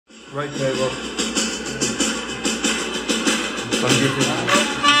Right there, bro.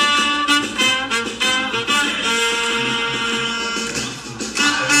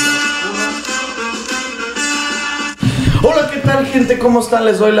 Hola, ¿qué tal, gente? ¿Cómo están?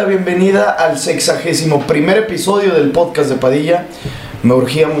 Les doy la bienvenida al 61º episodio del podcast de Padilla. Me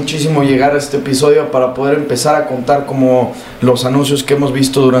urgía muchísimo llegar a este episodio para poder empezar a contar como los anuncios que hemos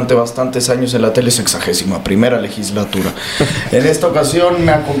visto durante bastantes años en la tele. 61ª legislatura. En esta ocasión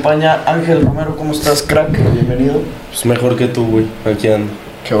me acompaña Ángel Romero. ¿Cómo estás, crack? Bienvenido. Pues mejor que tú, güey. Aquí ando.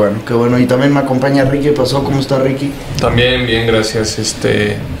 Qué bueno, qué bueno. Y también me acompaña Ricky. ¿Qué pasó? ¿Cómo está, Ricky? También bien, gracias.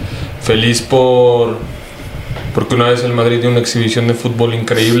 Feliz porque una vez el Madrid dio una exhibición de fútbol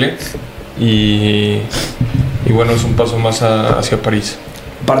increíble y bueno, es un paso más hacia París.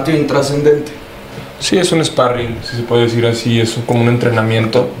 Partido intrascendente. Sí, es un sparring, si se puede decir así, es como un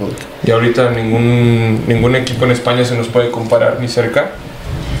entrenamiento. Y ahorita ningún equipo en España se nos puede comparar ni cerca.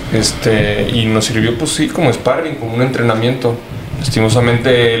 Y nos sirvió, pues sí, como sparring, como un entrenamiento.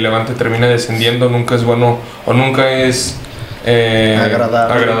 Lastimosamente el Levante termina descendiendo, nunca es bueno o nunca es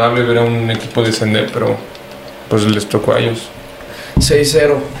agradable ver a un equipo descender, pero pues les tocó a ellos.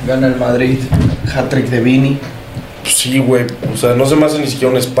 6-0, gana el Madrid, hat-trick de Vini. Pues sí, güey, o sea, no se me hace ni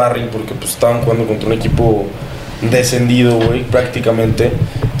siquiera un sparring porque pues estaban jugando contra un equipo descendido, güey, prácticamente.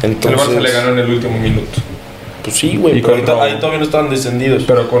 Entonces, el Barça le ganó en el último minuto. Pues sí, güey, pero ahí todavía no estaban descendidos.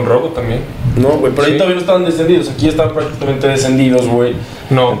 Pero con robo también. No, güey, pero ahí todavía no estaban descendidos. Aquí estaban prácticamente descendidos, güey.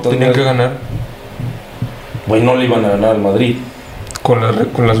 No, tenían que ganar. Güey, no le iban a ganar al Madrid. Con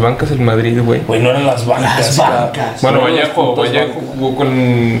las bancas del Madrid, güey. Güey, no eran las bancas. Las bancas. Bueno, Vallejo jugó con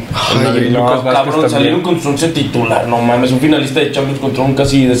Madrid. No, Lucas Vázquez, cabrón, salieron con su 11 titular. No mames, un finalista de Champions contra un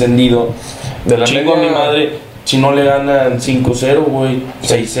casi descendido. De la Chingo a mi madre. Si no le ganan 5-0, güey,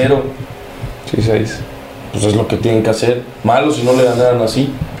 6-0. Sí, 6. Pues es lo que tienen que hacer. Malo si no le ganaran así.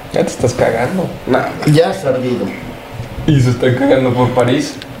 Ya te estás cagando. Nah. Ya está ardido. Y se están cagando por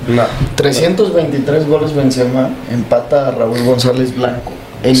París. Nah. 323 goles Benzema, empata a Raúl González Blanco.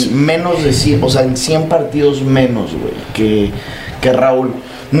 En menos de 100, o sea, en 100 partidos menos, güey, que Raúl.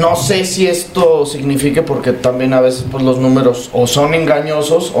 No sé si esto signifique, porque también a veces pues los números o son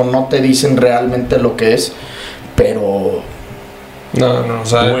engañosos o no te dicen realmente lo que es, pero... No, o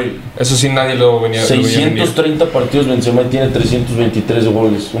sea, güey, eso sí nadie lo venía 630 partidos Benzema y tiene 323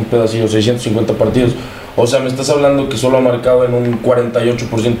 goles, un pedacillo, 650 partidos. O sea, me estás hablando que solo ha marcado en un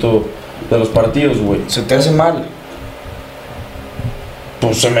 48% de los partidos, güey. ¿Se te hace mal?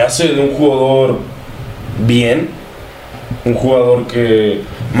 Pues se me hace de un jugador bien, un jugador que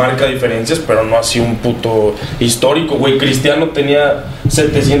marca diferencias, pero no así un puto histórico, güey. Cristiano tenía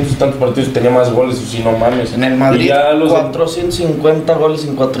 700 y tantos partidos, tenía más goles, si no mames. En el Madrid 450 goles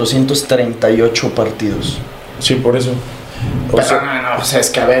en 438 partidos. Sí, por eso. O sea, es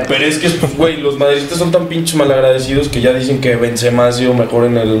que a ver. Pero es que, güey, los madridistas son tan pinches malagradecidos que ya dicen que Benzema ha sido mejor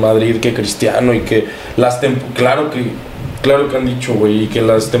en el Madrid que Cristiano y que claro que han dicho, güey, y que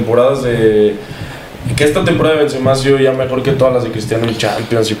las temporadas de... Que esta temporada de Benzema ha sido ya mejor que todas las de Cristiano en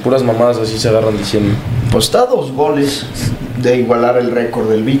Champions y puras mamadas así se agarran diciendo. Pues está a 2 goles de igualar el récord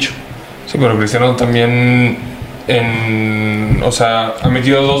del bicho. Sí, pero Cristiano también o sea, ha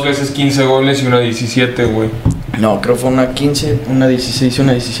metido 2 veces 15 goles y una 17, güey. No, creo que fue una 15, una 16 y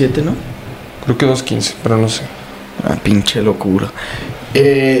una 17, ¿no? Creo que 2-15, pero no sé. Una pinche locura.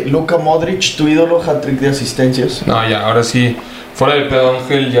 Luka Modric, tu ídolo, hat-trick de asistencias. No, ya, ahora sí, fuera de pedo,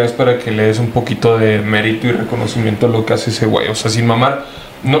 Ángel, ya es para que le des un poquito de mérito y reconocimiento a lo que hace ese güey. O sea, sin mamar,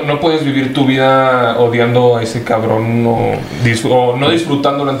 no puedes vivir tu vida odiando a ese cabrón o no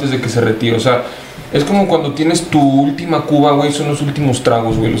disfrutándolo antes de que se retire. O sea, es como cuando tienes tu última cuba, güey, son los últimos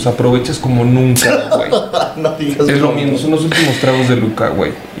tragos, güey. Los aprovechas como nunca, güey. No digas es lo mismo, son los últimos tragos de Luka,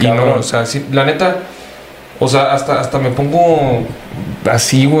 güey. Y no, o sea, sí, la neta, o sea, hasta me pongo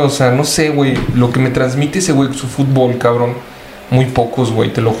así, güey. O sea, no sé, güey, lo que me transmite ese güey, su fútbol, cabrón. Muy pocos,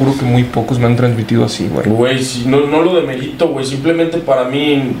 güey, te lo juro que muy pocos me han transmitido así, güey. Güey, sí, no lo demerito, güey. Simplemente para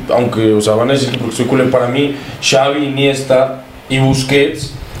mí, aunque, o sea, van a decir que porque soy culé, para mí, Xavi, Iniesta y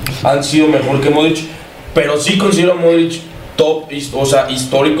Busquets han sido mejor que Modric, pero sí considero a Modric top, o sea,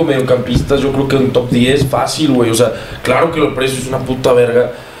 histórico mediocampista. Yo creo que un top 10 fácil, güey. O sea, claro que el precio es una puta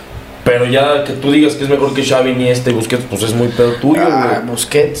verga, pero ya que tú digas que es mejor que Xavi, Iniesta y Busquets, pues es muy pedo tuyo, güey.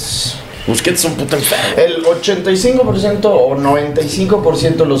 Busquets es un puto enfermo. El 85% o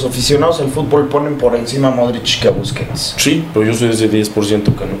 95% de los aficionados al fútbol ponen por encima a Modric que a Busquets. Sí, pero yo soy de ese 10%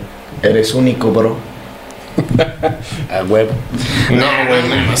 que no. Eres único, bro. A huevo. No,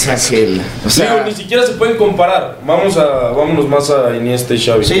 güey, no es aquel. O sea, digo, ni siquiera se pueden comparar. Vámonos más a Iniesta y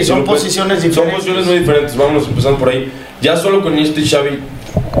Xavi. Sí, son posiciones diferentes. Son posiciones muy diferentes. Vámonos empezando por ahí. Ya solo con Iniesta y Xavi,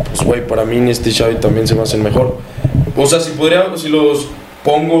 pues güey, para mí Iniesta y Xavi también se me hacen mejor. O sea, si los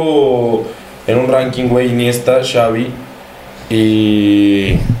pongo en un ranking, güey, Iniesta, Xavi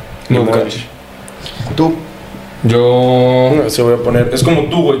y Modric. ¿Tú? Yo... Se voy a poner, es como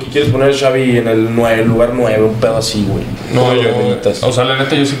tú, güey, que quieres poner a Xavi en el lugar 9, un pedo así, güey. No, o sea, la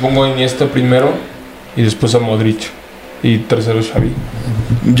neta yo sí pongo a Iniesta primero y después a Modric y tercero Xavi.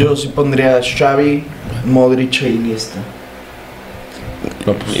 Yo sí pondría a Xavi, Modric e Iniesta.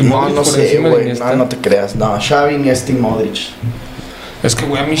 No, pues, No sé, güey, no te creas. No, Xavi, Iniesta y Modric. Es que,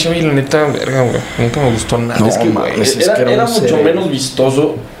 güey, a mí Xavi, la neta, verga, güey, nunca me gustó nada. No, es que, güey, era mucho menos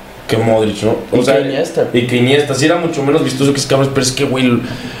vistoso que Modric, ¿no? Y que Iniesta. Y que Iniesta, sí era mucho menos vistoso que ese cabrón, pero es que, güey,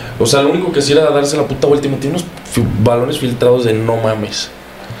 o sea, lo único que hacía era darse la puta vuelta y metía unos balones filtrados de no mames.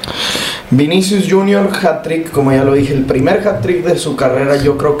 Vinicius Junior, hat-trick, como ya lo dije, el primer hat-trick de su carrera.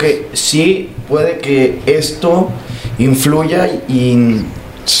 Yo creo que sí puede que esto influya y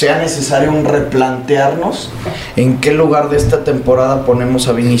sea necesario un replantearnos en qué lugar de esta temporada ponemos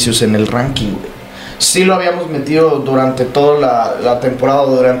a Vinicius en el ranking, güey. Sí lo habíamos metido durante toda la temporada,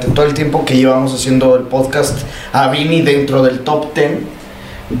 durante todo el tiempo que llevamos haciendo el podcast, a Vini dentro del top 10.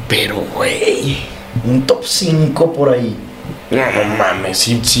 Pero, güey, un top 5 por ahí. No mames,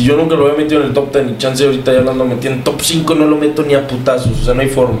 si yo nunca lo había metido en el top 10 y chance ahorita ya lo ando metiendo en top 5, no lo meto ni a putazos, o sea, no hay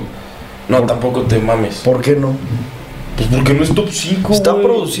forma. No, tampoco te mames. ¿Por qué no? Pues porque no es top 5, Está güey.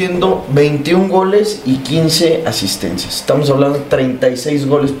 produciendo 21 goles y 15 asistencias. Estamos hablando de 36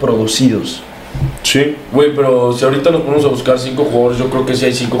 goles producidos. Sí, güey, pero si ahorita nos ponemos a buscar 5 jugadores, yo creo que sí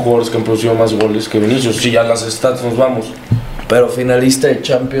hay 5 jugadores que han producido más goles que Vinicius. Si ya las stats nos vamos. Pero finalista de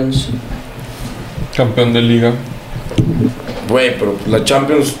Champions. Campeón de Liga. Güey, pero la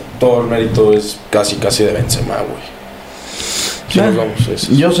Champions, todo el mérito es casi de Benzema, güey. Si nos vamos a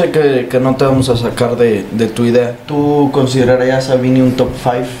eso. Yo sé que no te vamos a sacar de tu idea. ¿Tú considerarías a Vini un top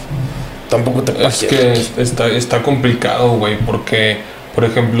 5? Tampoco te Es que está complicado, güey, porque, por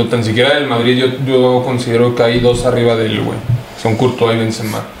ejemplo, tan siquiera del Madrid yo considero que hay dos arriba de él, güey. Son Courtois y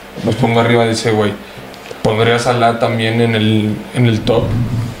Benzema. Los pongo arriba de ese, güey. Pondría a Salah también en el top.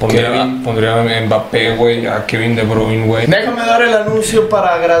 Pondría a Mbappé, güey, a Kevin De Bruyne, güey. Déjame dar el anuncio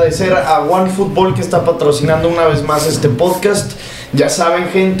para agradecer a OneFootball que está patrocinando una vez más este podcast. Ya saben,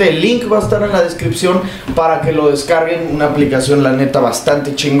 gente, el link va a estar en la descripción para que lo descarguen. Una aplicación, la neta,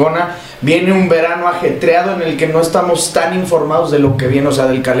 bastante chingona. Viene un verano ajetreado en el que no estamos tan informados de lo que viene, o sea,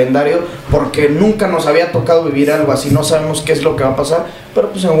 del calendario, porque nunca nos había tocado vivir algo así. No sabemos qué es lo que va a pasar,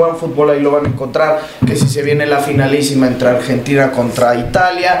 pero pues en OneFootball ahí lo van a encontrar. Que si se viene la finalísima entre Argentina contra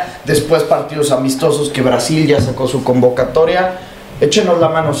Italia, después partidos amistosos que Brasil ya sacó su convocatoria. Échenos la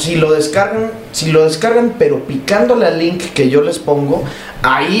mano, si lo descargan, pero picándole al link que yo les pongo,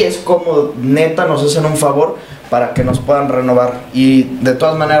 ahí es como neta nos hacen un favor para que nos puedan renovar. Y de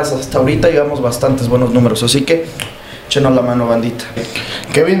todas maneras, hasta ahorita llevamos bastantes buenos números, así que échenos la mano, bandita.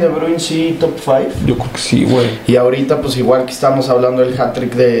 Kevin De Bruyne, sí, top 5. Yo creo que sí, güey. Y ahorita, pues igual que estamos hablando del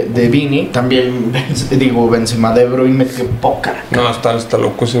hat-trick de Vini, también, Benzema. De Bruyne metió poca. No, está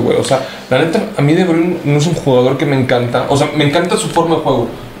loco ese güey. O sea, la neta, a mí De Bruyne no es un jugador que me encanta. O sea, me encanta su forma de juego.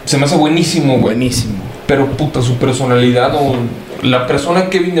 Se me hace buenísimo, güey. Buenísimo. Pero, puta, su personalidad o la persona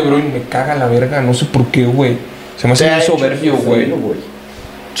Kevin De Bruyne me caga la verga. No sé por qué, güey. Se me hace muy soberbio, güey.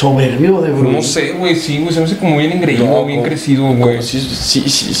 Soberbio De Bruyne. No sé, güey, sí, güey. Se me hace como bien engreído, No, bien crecido, güey.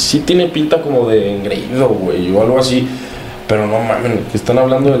 Sí tiene pinta como de engreído, güey, o algo así. Pero no mames, que están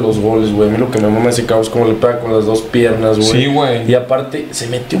hablando de los goles, güey. A mí lo que me mama ese caos es como le pega con las dos piernas, güey. Sí, güey. Y aparte, se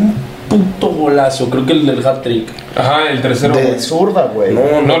metió un puto golazo. Creo que el del hat-trick. Ajá, el tercero. De zurda, güey.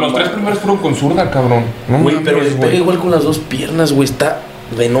 No, los tres primeros fueron con zurda, cabrón. No, güey, mames, pero le pega igual con las dos piernas, güey. Está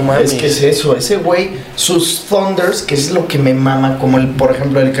de no mames. Es que es eso, ese güey, sus thunders, que es lo que me mama, como el, por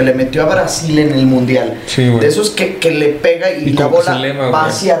ejemplo, el que le metió a Brasil en el mundial. Sí, güey. De esos que le pega y la bola va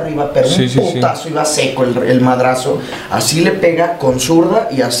hacia arriba, pero un putazo y va seco el madrazo. Así le pega con zurda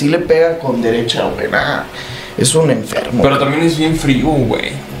y así le pega con derecha, güey. Nah, es un enfermo. Pero también es bien frío,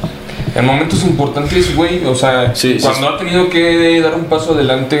 güey. En momentos importantes, güey, o sea, cuando ha tenido que dar un paso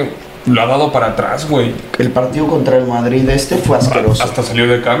adelante, lo ha dado para atrás, güey. El partido contra el Madrid fue asqueroso. Hasta salió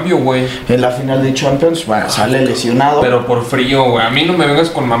de cambio, güey. En la final de Champions, bueno, sale lesionado. Pero por frío, güey. A mí no me vengas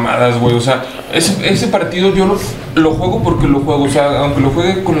con mamadas, güey. O sea, ese partido yo lo juego porque lo juego. O sea, aunque lo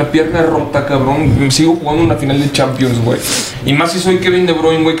juegue con la pierna rota, cabrón, sigo jugando una final de Champions, güey. Y más si soy Kevin De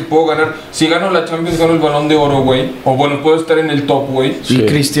Bruyne, güey, que puedo ganar. Si gano la Champions, gano el Balón de Oro, güey. O bueno, puedo estar en el top, güey. Y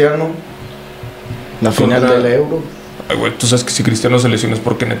Cristiano, la final del Euro. Ay, güey, tú sabes que si Cristiano se lesiona es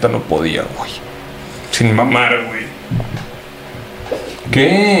porque neta no podía, güey. Sin mamar, güey.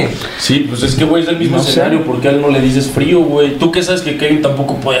 ¿Qué? Sí, pues es que, güey, es el mismo escenario. ¿Por qué a él no le dices frío, güey? Tú que sabes que Kevin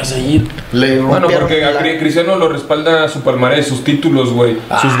tampoco podía seguir. Bueno, porque a Cristiano lo respalda su palmarés, sus títulos, güey,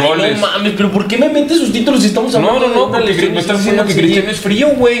 sus goles. No mames, pero ¿por qué me metes sus títulos si estamos hablando No, porque me estás diciendo que Cristiano es frío,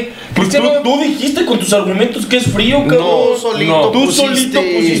 güey. Tú dijiste con tus argumentos que es frío, cabrón. Tú solito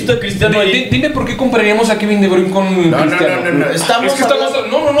pusiste a Cristiano ahí. Dime por qué compararíamos a Kevin De Bruyne con Cristiano.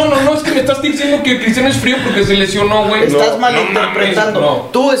 No. Es que me estás diciendo que Cristiano es frío porque se lesionó, güey. Estás malinterpretando.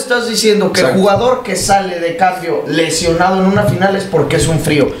 Tú estás diciendo que el jugador que sale de cambio lesionado en una final es porque es un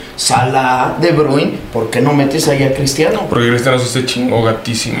frío. Salah, De Bruyne, ¿por qué no metes ahí a Cristiano? Porque Cristiano se chingó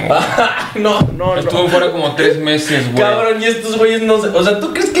gatísimo. No. Estuvo fuera como 3 meses, güey. Cabrón, y estos güeyes no sé. O sea,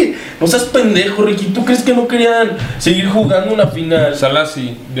 ¿tú crees que no seas pendejo, Ricky? ¿Tú crees que no querían seguir jugando una final? Salah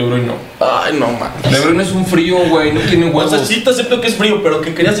sí, De Bruyne no. Ay, no mames. De Bruyne es un frío, güey, no tiene huevos. O sea, sí te acepto que es frío, pero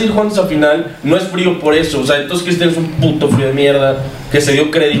que querías seguir jugando esa final no es frío por eso. O sea, entonces Cristiano es un puto frío de mierda que se dio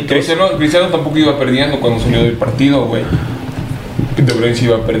crédito. Cristiano tampoco iba perdiendo cuando salió del partido, güey. De Bruyne sí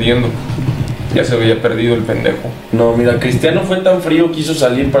iba perdiendo. Ya se había perdido el pendejo. No, mira, Cristiano fue tan frío, quiso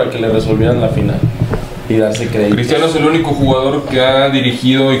salir para que le resolvieran la final y darse crédito. Cristiano es el único jugador que ha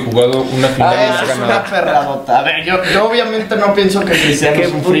dirigido y jugado una final y la ha Es ganado. una perradota. A ver, yo obviamente no pienso que Cristiano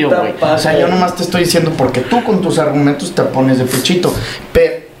es un frío, güey. O sea, yo nomás te estoy diciendo porque tú con tus argumentos te pones de pechito.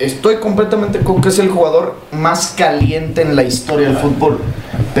 Pero estoy completamente con que es el jugador más caliente en la historia del fútbol.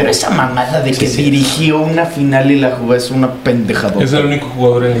 Pero esa mamada de que dirigió una final y la jugó es una pendejadota. Es el único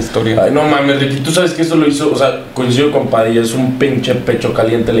jugador en la historia. Ay, no mames, Ricky, tú sabes que eso lo hizo, o sea, coincido con Padilla, es un pinche pecho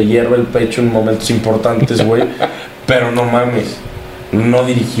caliente, le hierve el pecho en momentos importantes, güey. Pero no mames, no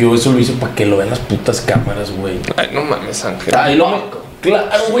dirigió, eso lo hizo para que lo vean las putas cámaras, güey. Ay, no mames, Ángel. Ay, no. Claro,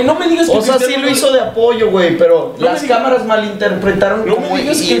 güey, no me digas que O sea, sí lo hizo de apoyo, güey, pero No las me cámaras malinterpretaron No como me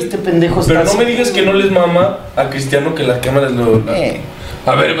digas y que este pendejo está Pero no así. me digas que no les mama a Cristiano que las cámaras lo...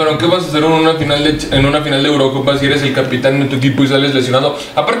 A ver, pero ¿qué vas a hacer en una final de Eurocopa si eres el capitán de tu equipo y sales lesionado?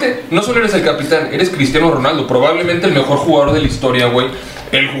 Aparte, no solo eres el capitán, eres Cristiano Ronaldo, probablemente el mejor jugador de la historia, güey.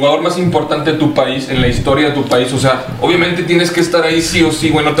 El jugador más importante de tu país, en la historia de tu país. O sea, obviamente tienes que estar ahí sí o sí,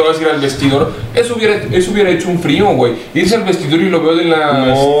 güey. No te vas a ir al vestidor. Eso hubiera hecho un frío, güey. Irse al vestidor y lo veo de las...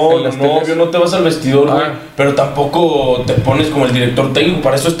 No, en las no, teles. no te vas al vestidor, güey. Ah. Pero tampoco te pones como el director técnico.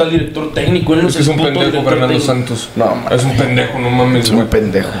 Para eso está el director técnico. Él no Es que es un puto pendejo director Fernando técnico. Santos. No, man. Es un pendejo, no mames, Es güey. un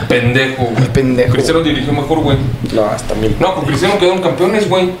pendejo. Pendejo, güey. Pendejo. Cristiano dirigió mejor, güey. No, hasta mil. No, con Cristiano quedaron campeones,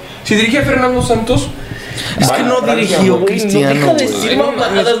 güey. Si dirigía Fernando Santos... Es que no dirigió Cristiano, No deja de güey. decir Ay, no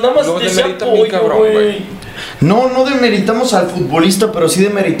mamadas, mames, nada más lo te demerita apoyo, muy cabrón, güey. No demeritamos al futbolista, pero sí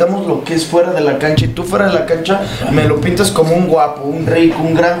demeritamos lo que es fuera de la cancha. Y tú fuera de la cancha me lo pintas como un guapo, un rico,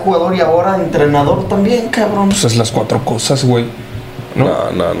 un gran jugador y ahora entrenador también, cabrón. Pues es las 4 cosas, güey. No,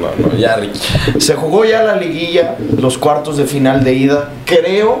 ya, Ricky. Se jugó ya la liguilla, los cuartos de final de ida.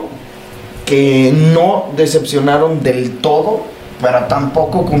 Creo que no decepcionaron del todo, pero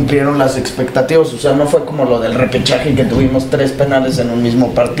tampoco cumplieron las expectativas. O sea, no fue como lo del repechaje que tuvimos 3 penales en un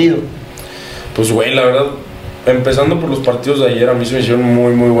mismo partido. Pues, güey, la verdad, empezando por los partidos de ayer, a mí se me hicieron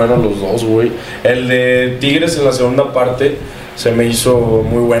muy, muy buenos los dos, güey. El de Tigres en la segunda parte se me hizo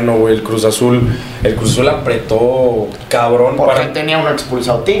muy bueno, güey. El Cruz Azul apretó cabrón. Porque tenía uno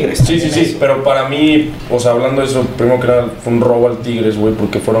expulsado Tigres. Sí, pero para mí, o sea, hablando de eso, primero que nada fue un robo al Tigres, güey,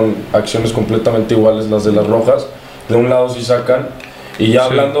 porque fueron acciones completamente iguales las de las rojas. De un lado sí sacan. Y ya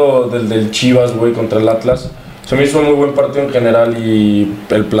hablando del Chivas, güey, contra el Atlas, se me hizo un muy buen partido en general y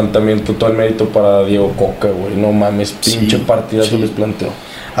el planteamiento, todo el mérito para Diego Coca, güey. No mames, pinche partidazo les planteó.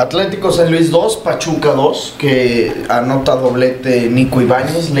 Atlético San Luis 2, Pachuca 2, que anota doblete Nico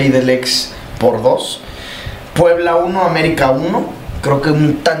Ibáñez, ley del ex por 2. Puebla 1, América 1. Creo que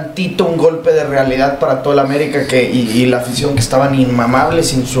un golpe de realidad para toda la América y la afición que estaban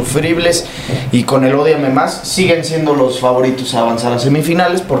inmamables, insufribles y con el ódiame más. Siguen siendo los favoritos a avanzar a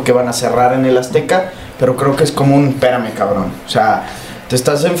semifinales porque van a cerrar en el Azteca, pero creo que es como un espérame, cabrón. O sea, te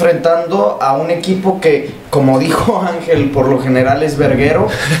estás enfrentando a un equipo que, como dijo Ángel, por lo general es verguero,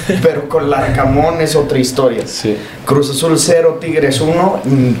 pero con Larcamón es otra historia. Sí. Cruz Azul 0, Tigres 1.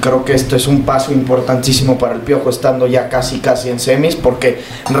 Creo que esto es un paso importantísimo para el Piojo, estando ya casi en semis, porque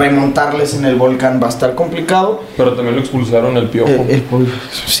remontarles en el Volcán va a estar complicado. Pero también lo expulsaron el Piojo.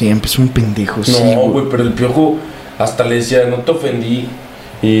 Siempre es un pendejo. No, güey, pero el Piojo hasta le decía, no te ofendí.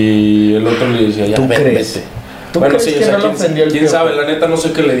 Y el otro le decía, ya, ¿Tú crees? vete. ¿Tú Bueno, crees sí, que o sea, no lo ofendió el quién Piojo? sabe, la neta no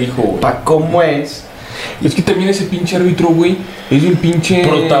sé qué le dijo, güey. ¿Cómo es Es que también ese pinche árbitro, güey, es el pinche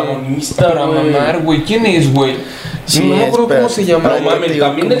protagonista para mamar, güey. ¿Quién es, güey? Sí, no me acuerdo cómo se llama. No mames,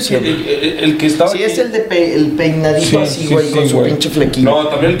 también el que estaba. Sí, es el de el peinadito Sí, así, sí, güey, sí, con su güey. pinche flequillo. No,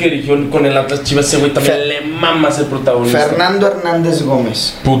 también el que dirigió con el Atlas Chivas, ese güey también le mama ser protagonista. Fernando Hernández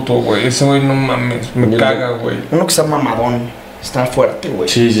Gómez. Puto, güey. Ese güey no mames. Me caga, güey. Uno que está mamadón. Está fuerte, güey.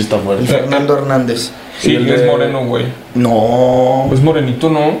 Sí, está El fuerte. Fernando Hernández. Sí, el es de- moreno, güey. No. Es morenito,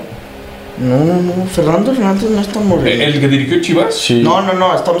 ¿no? No. Fernando Hernández no es tan moreno. ¿El que dirigió Chivas? Sí. No.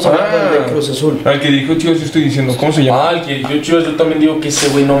 Estamos hablando del de Cruz Azul. El que dirigió Chivas, yo estoy diciendo. ¿Cómo se llama? El que dirigió Chivas, yo también digo que ese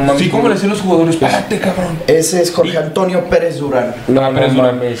güey no mames. Sí, ¿cómo le hacían los jugadores? Espérate, cabrón. Ese es Jorge Antonio Pérez Durán. No, pero es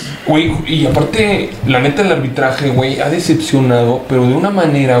mames. Güey, y aparte, la neta, el arbitraje, güey, ha decepcionado, pero de una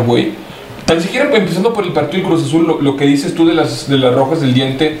manera, güey. Tan siquiera empezando por el partido de Cruz Azul, lo que dices tú de las rojas del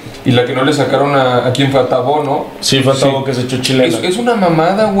diente y la que no le sacaron a quien fue a Tabó, ¿no? Sí, fue Tabo que se echó chilena. Es una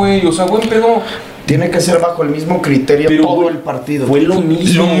mamada, güey. O sea, buen pedo. Tiene que ser bajo el mismo criterio Pero, todo güey, el partido. Fue lo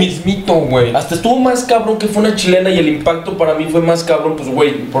mismo. Lo mismito, güey. Hasta estuvo más cabrón que fue una chilena y el impacto para mí fue más cabrón, pues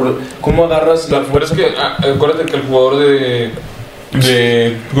güey, por cómo agarras la Pero es fuerza. que, acuérdate que el jugador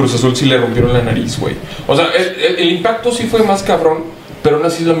de Cruz Azul sí le rompieron la nariz, güey. O sea, el impacto sí fue más cabrón. Pero aún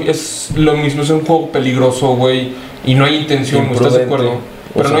así es lo mismo, es un juego peligroso, güey. Y no hay intención, ¿estás de acuerdo?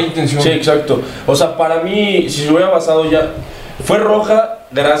 Pero no hay intención. Sí, exacto. O sea, para mí, si se hubiera basado ya, fue roja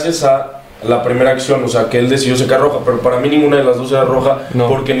gracias a la primera acción, o sea, que él decidió sacar roja, pero para mí ninguna de las dos era roja, No.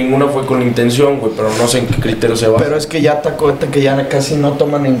 porque ninguna fue con intención, güey, pero no sé en qué criterio se basa. Pero es que ya te cuenta que ya casi no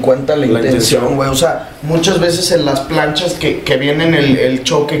toman en cuenta la intención, güey. O sea, muchas veces en las planchas que vienen el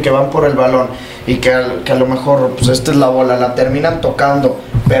choque, que van por el balón y que a lo mejor, pues esta es la bola, la terminan tocando,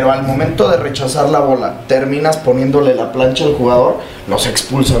 pero al momento de rechazar la bola, terminas poniéndole la plancha al jugador, los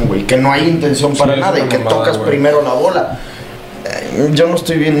expulsan, güey. Que no hay intención para Sí, es nada y una que mamada, tocas güey. primero la bola. Yo no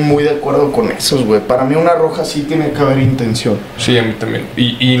estoy bien muy de acuerdo con esos, güey. Para mí una roja sí tiene que haber intención. Sí, a mí también.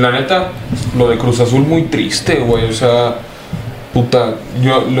 Y la neta, lo de Cruz Azul muy triste, güey. O sea, puta,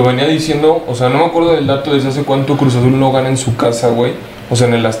 yo lo venía diciendo, o sea, no me acuerdo del dato desde hace cuánto Cruz Azul no gana en su casa, güey. O sea,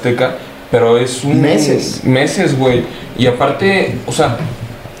 en el Azteca. Pero es un... Meses. Meses, güey. Y aparte, o sea,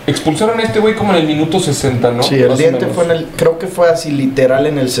 expulsaron a este güey como en el minuto 60, ¿no? Sí, el Más o diente menos. fue creo que fue así literal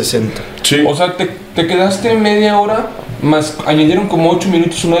en el 60. Sí. O sea, te quedaste media hora, más añadieron como 8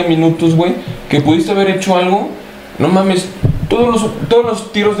 minutos o 9 minutos, güey, que pudiste haber hecho algo. No mames, todos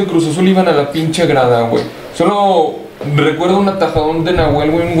los tiros de Cruz Azul iban a la pinche grada, güey. Solo recuerdo un atajadón de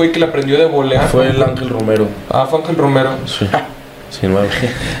Nahuel, güey, un güey que la aprendió de volea. Fue el Ángel Romero. Fue Ángel Romero. Sí. Sí, no.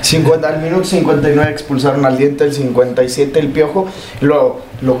 50, al minuto 59 expulsaron al diente, el 57 el Piojo.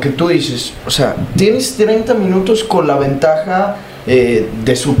 Lo que tú dices, o sea, tienes 30 minutos con la ventaja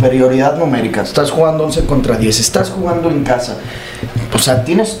de superioridad numérica. Estás jugando 11 contra 10, estás jugando en casa. O sea,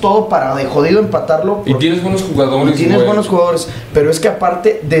 tienes todo para de jodido empatarlo. Y tienes buenos jugadores, Tienes güey. buenos jugadores, pero es que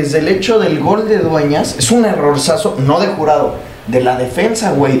aparte, desde el hecho del gol de Dueñas, es un errorzazo, no de Jurado, de la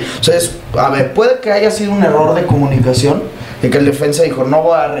defensa, güey. O sea, a ver, puede que haya sido un error de comunicación, de que el defensa dijo, no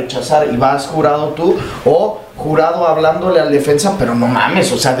voy a rechazar y vas Jurado tú, o Jurado hablándole al defensa, pero no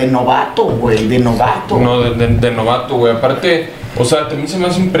mames, o sea, de novato, güey, de novato. No, de novato, güey. Aparte, o sea, también se me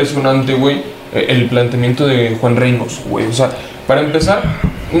hace impresionante, güey, el planteamiento de Juan Reynos, güey. O sea, para empezar,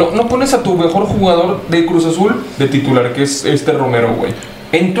 no pones a tu mejor jugador de Cruz Azul de titular, que es Romero, güey.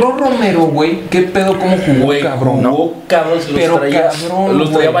 Entró Romero, güey. ¿Qué pedo? ¿Cómo jugó, Güey, cabrón? jugó cabrón, se Pero los traía, cabrón, los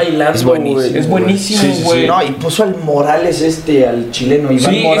traía güey. bailando, Es buenísimo, güey. Es buenísimo, Sí, sí, sí. güey. No, y puso al Morales al chileno,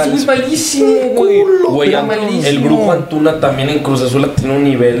 Iván Sí, Morales. eso es malísimo, güey. Güey, Era el malísimo. Brujo Antuna también en Cruz Azul ha tenido un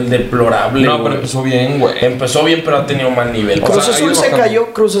nivel deplorable. No, pero güey. empezó bien, güey. Empezó bien, pero ha tenido mal nivel. O sea, Cruz ha ido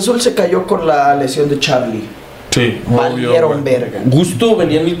bajando. Cruz Azul se cayó con la lesión de Charlie. Sí, Valieron güey. verga. Gusto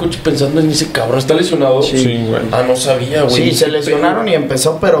venía en el coche pensando en ese cabrón. ¿Está lesionado? Sí. Sí, güey. No sabía, güey. Sí, se lesionaron y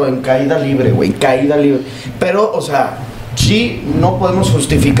empezó, pero en caída libre, güey, caída libre. Pero, o sea, sí, no podemos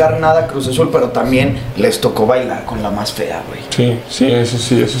justificar nada a Cruz Azul, pero también les tocó bailar con la más fea, güey. Sí, eso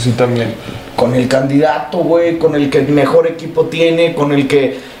sí también. Con el candidato, güey, con el que mejor equipo tiene, con el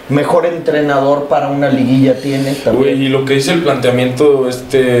que mejor entrenador para una liguilla tiene Güey, también. y lo que dice el planteamiento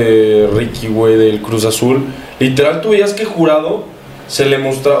Ricky, güey, del Cruz Azul, literal tú veías que Jurado se le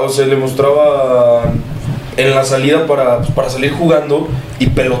mostraba en la salida para salir jugando y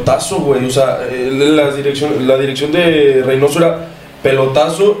pelotazo, güey. O sea, la dirección de Reynoso era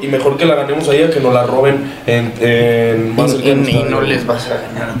pelotazo y mejor que la ganemos ahí a que nos la roben en más cerca del Y estadio. no les vas a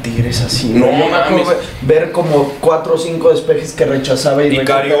ganar a Tigres así. No, güey. Yo me acuerdo mames. ver como 4 o 5 despejes que rechazaba y Y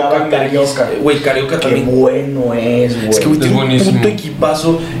recuperaba Carioca, güey, Carioca Qué también. bueno es, güey. Es que, güey, Es tiene un buenísimo. puto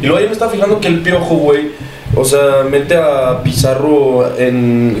equipazo. Y luego yo me estaba fijando que el Piojo, güey, O sea, mete a Pizarro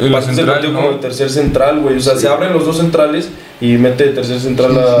en la partes del central, partido ¿no? como de tercer central, güey. O sea, se abren los dos centrales y mete de tercer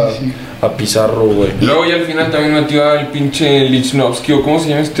central a Pizarro, güey. Luego ya al final también metió al pinche Lichnowsky, o ¿cómo se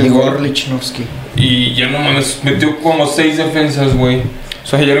llama este güey? Igor Lichnowsky. Y ya no mames, metió como 6 defensas, güey. O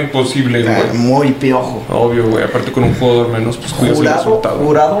sea, ya era imposible, güey. Muy piojo. Obvio, güey. Aparte con un jugador menos, pues cuidas el resultado.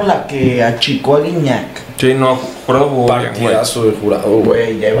 Jurado la que achicó a Guiñac. Sí, no, Jurado jugó bien, güey. Partidazo de Jurado, güey.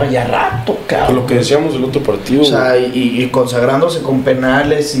 Güey, lleva ya rato, cabrón. Lo que decíamos del otro partido, O sea, y consagrándose con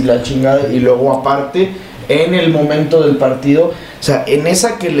penales y la chingada. Y luego aparte, en el momento del partido, o sea, en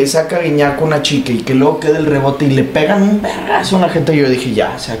esa que le saca a Guiñac una chica y que luego queda el rebote y le pegan un vergazo a la gente, yo dije,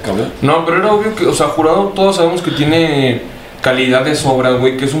 ya, se acabó. No, pero era obvio que, o sea, Jurado todos sabemos que tiene calidad de sobra,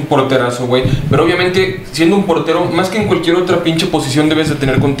 güey, que es un porterazo, güey. Pero obviamente, siendo un portero, más que en cualquier otra pinche posición, debes de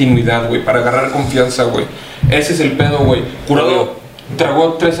tener continuidad, güey, para agarrar confianza, güey. Ese es el pedo, güey. Jurado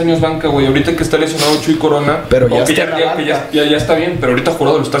tragó 3 años banca, güey. Ahorita que está lesionado Chuy Corona, pero ya que ya está bien, pero ahorita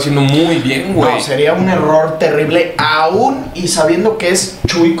Jurado lo está haciendo muy bien, güey. No, sería un error terrible, aún y sabiendo que es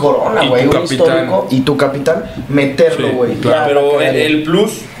Chuy Corona, güey, un histórico, y tu capitán, meterlo, güey. Sí, claro. Pero el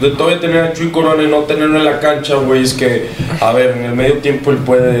plus de todavía tener a Chuy Corona y no tenerlo en la cancha, güey, es que, a ver, en el medio tiempo él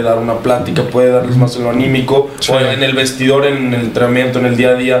puede dar una plática, puede darles más en lo anímico, o en el vestidor, en el entrenamiento, en el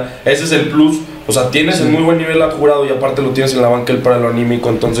día a día. Ese es el plus. O sea, tienes en muy buen nivel al Jurado y aparte lo tienes en la banca él para lo anímico,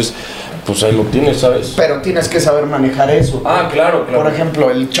 entonces, pues ahí lo tienes, ¿sabes? Pero tienes que saber manejar eso. Ah, claro. Por ejemplo,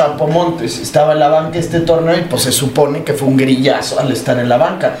 el Chapo Montes estaba en la banca este torneo y pues se supone que fue un grillazo al estar en la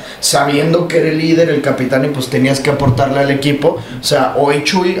banca, sabiendo que era el líder, el capitán y pues tenías que aportarle al equipo. O sea, hoy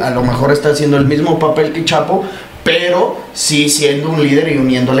Chuy a lo mejor está haciendo el mismo papel que Chapo, pero sí siendo un líder y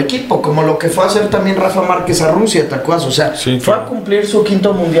uniendo al equipo, como lo que fue a hacer también Rafa Márquez a Rusia, ¿te acuerdas? O sea, sí, fue a cumplir su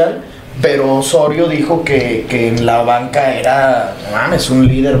 5º mundial. Pero Osorio dijo que en la banca era, mames, un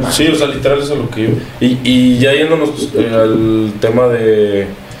líder más. Sí, o sea, literal eso es lo que yo. Y ya yéndonos al tema de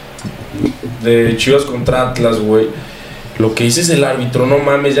Chivas contra Atlas, güey. Lo que dice es el árbitro, no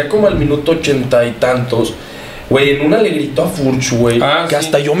mames, ya como al minuto 80 y tantos. Güey, en una le gritó a Furch, güey, que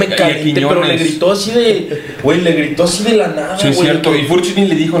hasta yo me calenté, pero le gritó así de... Güey, le gritó así de la nada, güey. Sí, cierto, y Furch ni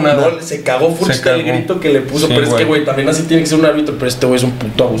le dijo nada. No, se cagó Furch del grito que le puso, sí, pero es que, güey, también así tiene que ser un árbitro, pero este güey es un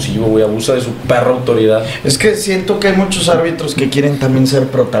puto abusivo, güey, abusa de su perra autoridad. Es que siento que hay muchos árbitros que quieren también ser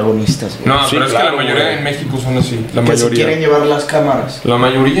protagonistas, güey. No, sí, pero es que la mayoría en México son así, la mayoría. Que se quieren llevar las cámaras. La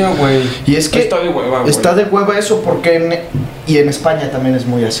mayoría, güey. Y es que está de hueva, güey. Está de hueva eso porque en España también es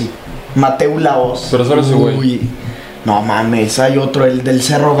muy así. Mateu Laoz. Pero solo ese güey. No mames, hay otro, el del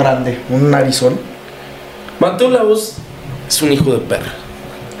Cerro Grande, un narizón. Mateo Laoz es un hijo de perra.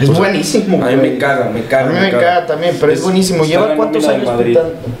 Es buenísimo, a mí me caga. A mí me caga también, pero es buenísimo. ¿Lleva cuántos años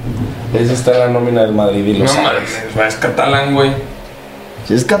pitando? Ese está en la nómina del Madrid y lo no mames, es catalán, güey.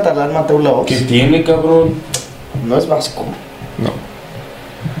 Si es catalán, Mateu Laoz. ¿Qué tiene, cabrón? No es vasco. No.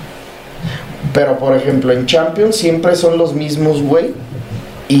 Pero, por ejemplo, en Champions siempre son los mismos, güey.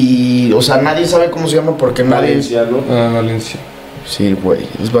 Y, o sea, nadie sabe cómo se llama porque Valenciano. Valencia. Sí, güey,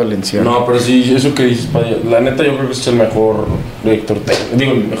 es valenciano. No, pero sí, eso que dices, la neta yo creo que es el mejor director técnico.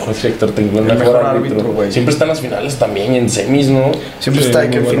 Digo, el mejor director técnico, el mejor árbitro, güey. Siempre está en las finales también, en semis, ¿no? Siempre está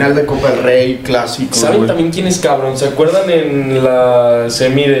en final de Copa del Rey, clásico. ¿Saben güey? También quién es cabrón? ¿Se acuerdan en la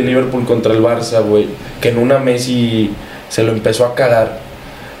semi de Liverpool contra el Barça, güey? Que en una Messi se lo empezó a cagar.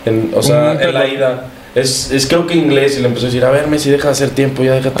 En la ida. Es creo que inglés y le empezó a decir, a ver Messi, deja de hacer tiempo,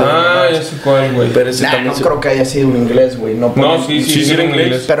 ya déjate. Ya sé cuál, güey. Pero ese también creo que haya sido un inglés, güey. No, sí, era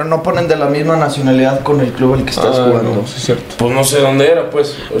inglés. Pero no ponen de la misma nacionalidad con el club al que estás jugando. No, sí es cierto. Pues no sé dónde era,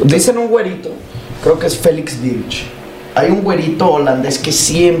 pues. Dicen un güerito, creo que es Félix Birch. Hay un güerito holandés que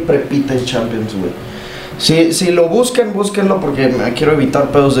siempre pita en Champions, güey. Si lo buscan, búsquenlo porque me quiero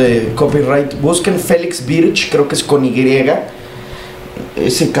evitar pedos de copyright. Busquen Félix Birch, creo que es con Y.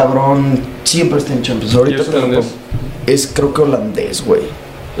 Ese cabrón siempre está en Champions. Ahorita es creo que holandés, güey.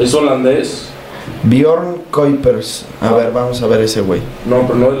 ¿Es holandés? Bjorn Kuipers. A ver, vamos a ver ese güey. No,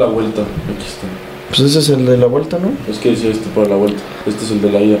 pero no de la vuelta. Aquí está. Pues ese es el de la vuelta, ¿no? Es que decía para la vuelta. Este es el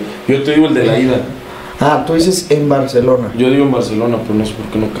de la ida. Yo te digo el de la ida. Ah, tú dices en Barcelona. Yo digo en Barcelona, pero no sé por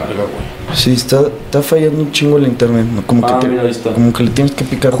qué no carga, güey. Sí, está fallando un chingo el internet, ¿no? Como mira, ahí está. Como que le tienes que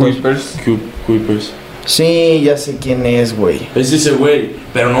picar. Kuipers. Sí, ya sé quién es, güey. Es ese güey.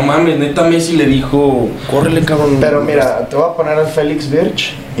 Pero no mames, neta Messi le dijo, córrele, cabrón. Pero mira, te voy a poner al Félix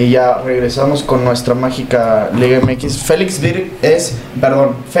Birch y ya regresamos con nuestra mágica Liga MX. Félix Birch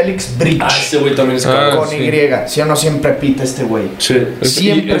Félix Birch. Ah, ese güey también es con sí. Y. ¿Sí o no siempre pita este güey? Sí.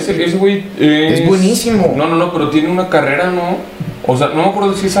 Siempre. Ese güey es buenísimo. No, pero tiene una carrera, ¿no? O sea, no me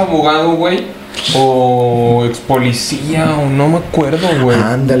acuerdo si es abogado, güey. o ex policía, o no me acuerdo, güey.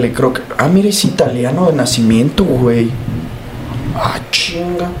 Ándale, creo que... mira, es italiano de nacimiento, güey.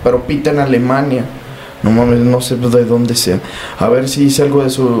 Chinga. Pero pita en Alemania. No mames, no sé de dónde sea. A ver si dice algo de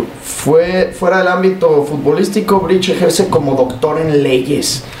su... Fuera del ámbito futbolístico, Bridge ejerce como doctor en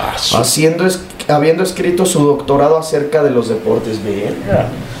leyes. Habiendo escrito su doctorado acerca de los deportes. Verga.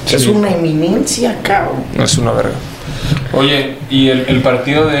 Sí. Es una eminencia, cabrón. Es una verga. Oye, y el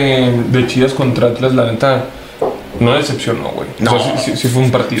partido de Chivas contra Atlas, la neta, no decepcionó, güey. No. O sea, sí fue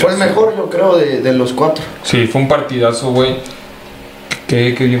un partidazo. Fue el mejor, yo creo, de los 4. Sí, fue un partidazo, güey.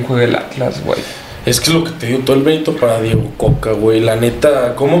 Qué bien juega el Atlas, güey. Es que es lo que te digo, todo el mérito para Diego Coca, güey. La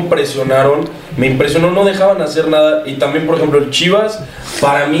neta, cómo presionaron. Me impresionó, no dejaban hacer nada. Y también, por ejemplo, el Chivas,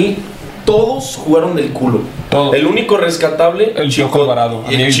 para mí, todos jugaron del culo. Todo. El único rescatable, el Piojo Alvarado.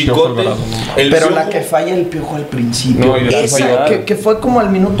 El Chicote. Pero la que falla el Piojo al principio. No, esa que fue como al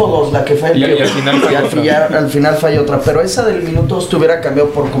minuto 2, la que falla el Piojo. Y al final falla otra. Pero esa del minuto 2 te hubiera cambiado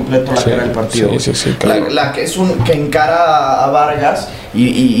por completo la que era el partido. Sí, claro. La que es que encara a Vargas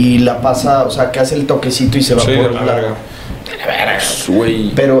y la pasa, o sea, que hace el toquecito y se va por la larga.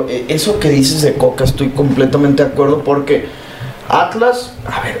 Pero eso que dices de Coca, estoy completamente de acuerdo porque Atlas,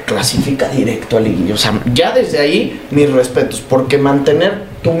 clasifica directo a liguilla. O sea, ya desde ahí, mis respetos, porque mantener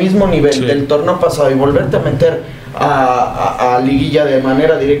tu mismo nivel del torneo pasado y volverte a meter a liguilla de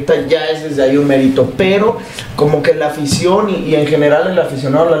manera directa, ya es desde ahí un mérito. Pero como que la afición y en general el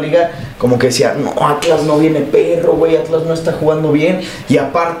aficionado a la liga, como que decía, no, Atlas no viene perro, güey, Atlas no está jugando bien. Y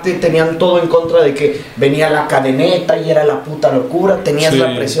aparte tenían todo en contra de que venía la cadeneta y era la puta locura. Tenías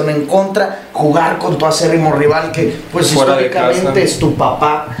la presión en contra, jugar con tu acérrimo rival que pues fuera históricamente es tu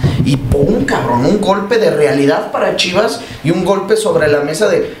papá. Y pum, cabrón, un golpe de realidad para Chivas y un golpe sobre la mesa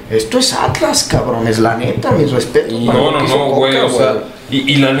de esto es Atlas, cabrón, es la neta, mis respetos. No, güey, o sea,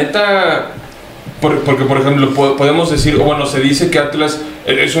 y la neta, porque por ejemplo, podemos decir, bueno, se dice que Atlas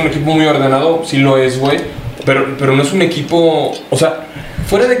es un equipo muy ordenado, sí lo es, güey, pero no es un equipo, o sea,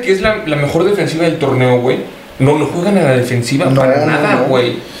 fuera de que es la mejor defensiva del torneo, güey, no juegan a la defensiva para nada,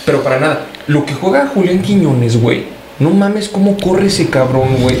 güey, pero para nada. Lo que juega Julián Quiñones, güey, no mames cómo corre ese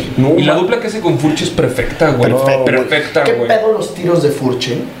cabrón, güey. Y la dupla que hace con Furch es perfecta, güey. Perfecta, güey. ¿Qué pedo los tiros de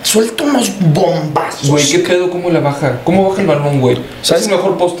Furch? Suelta unos bombazos. Güey, ¿qué pedo? ¿Cómo la baja? ¿Cómo baja el balón, güey? ¿Sabes el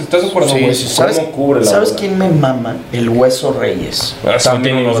mejor poste? ¿Estás de acuerdo, güey? ¿Sabes quién me mama? El Hueso Reyes.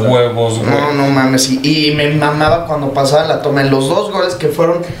 También los huevos, güey. No mames. Y me mamaba cuando pasaba la toma. En los 2 goles que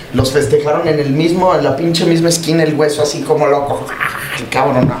fueron, los festejaron en la pinche misma esquina, el Hueso así como loco. Ay,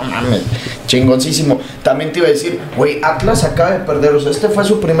 cabrón, no mames. Chingoncísimo. También te iba a decir, güey, Atlas acaba de perder. O sea, este fue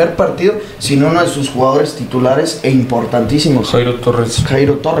su primer partido sin uno de sus jugadores titulares e importantísimos. Jairo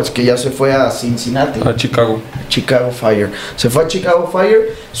Torres, que ya se fue a Cincinnati. A Chicago Fire. Se fue a Chicago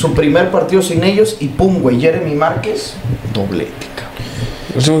Fire, su primer partido sin ellos y pum, güey, Jeremy Márquez, doblete.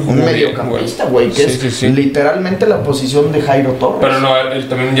 Un mediocampista, güey, que es literalmente la posición de Jairo Torres. Pero no, él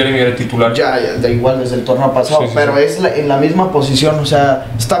también Jeremy era titular. Ya, da igual desde el torneo pasado, pero es en la misma posición, o sea,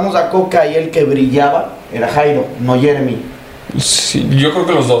 estamos a Coca y el que brillaba era Jairo, no Jeremy. Sí, yo creo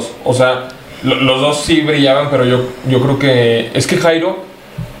que los dos, o sea, los dos sí brillaban, pero yo creo que es que Jairo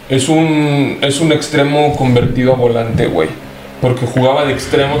es un extremo convertido a volante, güey, porque jugaba de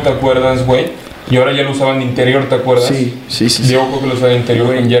extremo, ¿te acuerdas, güey? Y ahora ya lo usaban de interior, ¿te acuerdas? Sí. Yo creo que lo usaba de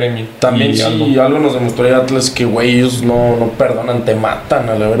interior con Jeremy. También sí, algo nos demostró el Atlas que, güey, ellos no perdonan, te matan.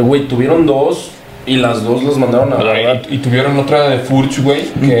 A ver, güey, tuvieron 2 y las 2 las mandaron a la y tuvieron otra de Furch,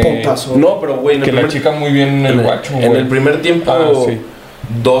 güey. No, pero, güey, que la chica muy bien el guacho, güey. En el primer tiempo,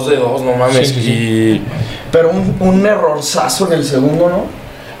 2 de 2, no mames. Sí. Pero un errorzazo en el segundo,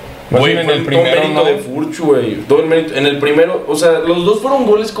 ¿no? Güey, en el primero, todo el mérito de Furch, güey. Todo el mérito. En el primero, o sea, los 2 fueron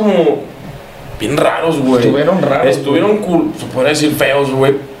goles como bien raros, güey. Estuvieron cool, se podría decir feos,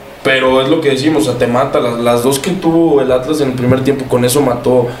 güey. Pero es lo que decimos, o sea, te mata. Las 2 que tuvo el Atlas en el primer tiempo, con eso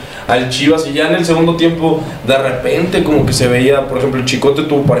mató al Chivas. Y ya en el segundo tiempo, de repente, como que se veía, por ejemplo, el Chicote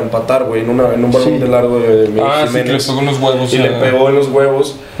tuvo para empatar, güey, en un balón de largo de Jiménez. Sí, que le pegó en los huevos. Y le pegó en los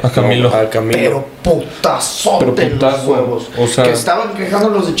huevos a Camilo. Pero putazote en los huevos. O sea, que estaban quejando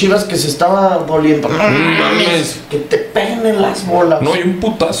los de Chivas que se estaba doliendo. No mames, que te peguen en las bolas. No, y un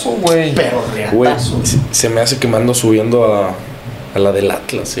putazo, güey. Pero reatazo. Se me hace que me ando subiendo a la del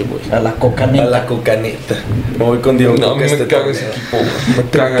Atlas, güey. A la cocaneta. A la cocaneta. Me voy con Diego. No, me caga ese equipo, güey. Me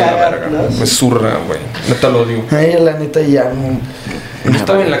caga la verga. Me zurra, güey. Neta lo odio. Ay, la neta ya no. Yo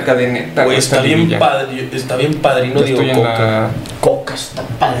estaba en la cadeneta, Güey, está bien padrino, Yo digo, estoy en Coca. la... Coca está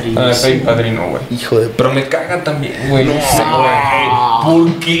padrísimo. está bien padrino, güey. Hijo de... Pero me cagan también, güey. No,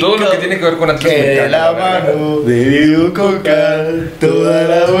 ¿Por qué? Todo lo que tiene que ver con Atlas me Que caga, la verdad. mano de Coca, toda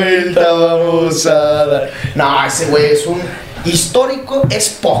la vuelta vamos a dar. No, ese güey es un histórico, es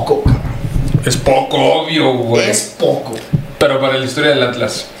poco, cabrón. Es poco obvio, güey. Es poco. Pero para la historia del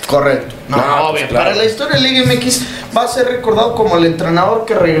Atlas. Correcto. No, pues obvio. claro. Para la historia de Liga MX va a ser recordado como el entrenador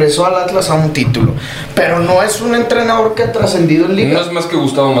que regresó al Atlas a un título. Pero no es un entrenador que ha trascendido en Liga. No es más que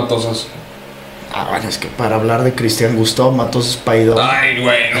Gustavo Matosas. Ah, bueno, es que para hablar de Cristian Gustavo Matos Paidón, Ay,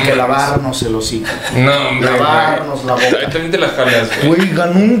 güey, no que mames. lavarnos el hocico. No, hombre, Lavarnos la boca. Ahí también te la jalas, güey. Güey,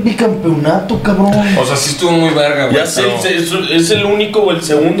 ganó un bicampeonato, cabrón. O sea, sí estuvo muy verga, güey. Ya sé, pero- es el único o el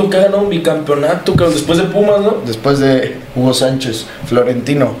segundo que ha ganado un bicampeonato, cabrón, después de Pumas, ¿no? Después de Hugo Sánchez,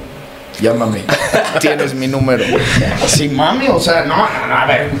 Florentino, llámame. Tienes mi número. Sí, mami, o sea, no, a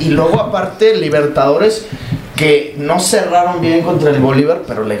ver. Y luego, aparte, Libertadores, que no cerraron bien contra el Bolívar,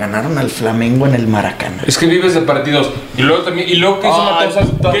 pero le ganaron al Flamengo en el Maracaná. Es que vives de partidos. Y luego también. ¿Y luego qué hizo Ay, Matosas?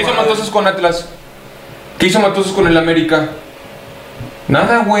 puta ¿Qué hizo madre. Matosas con Atlas? ¿Qué hizo Matosas con el América?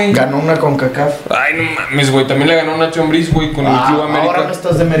 Nada, güey. Ganó una CONCACAF. Ay, no mames, güey. También le ganó una Chombriz, güey, con el Club América. Ahora me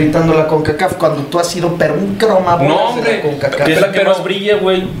estás demeritando la CONCACAF cuando tú has sido pero un cromabolas No, de hombre. la CONCACAF. Que es la que Pero- más brilla,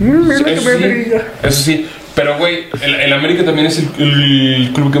 güey. Eso sí. Pero, güey, el América también es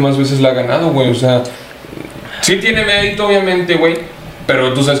el club que más veces la ha ganado, güey. O sea, sí tiene mérito, obviamente, güey.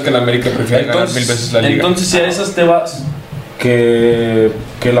 Pero tú sabes que el América prefiere ganar 1000 veces la liga. Entonces, si a esas te vas, que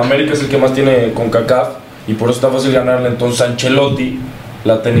el América es el que más tiene con CACAF y por eso está fácil ganarla, entonces Ancelotti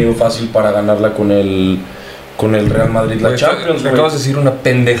la ha tenido fácil para ganarla con el Real Madrid, la Güey, Champions, me güey. acabas de decir una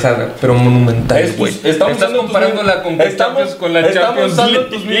pendejada, pero monumental, güey. Estamos Estás usando comparando la CONCACAF con la Champions Estamos usando League.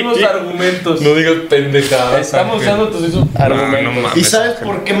 tus mismos argumentos. No digas pendejadas. Estamos Ángel. usando tus mismos No, argumentos. no mames. ¿Y sabes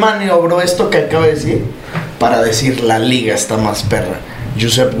por qué maniobró esto que acabo de decir? Para decir la liga está más perra.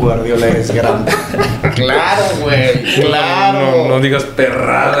 Josep Guardiola es grande. Claro, güey. Claro. No digas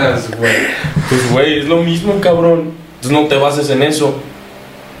perradas, güey. Pues, güey, es lo mismo, cabrón. Entonces no te bases en eso.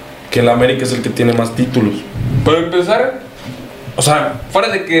 Que el América es el que tiene más títulos. Para empezar, o sea, fuera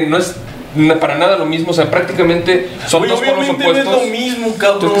de que no es para nada lo mismo, o sea, prácticamente son Güey, dos polos obviamente no opuestos. es lo mismo, ¿Tú qué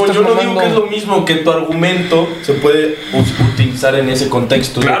cabrón. estás Yo no digo mamando? que es lo mismo, que tu argumento se puede utilizar en ese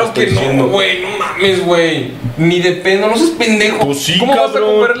contexto. Claro es lo que estoy no, diciendo. güey, no mames, güey. Ni de pedo, no seas pendejo. Pues sí, ¿Cómo vas a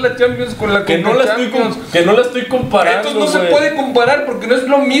cabrón. comparar la Champions con la Que no la estoy, Champions? que no la estoy comparando. Entonces no se güey. puede comparar porque no es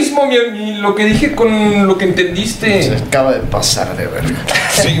lo mismo lo que dije con lo que entendiste. Se acaba de pasar de verga.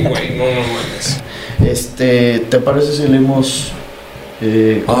 Sí, güey, no mames. ¿Te parece si leemos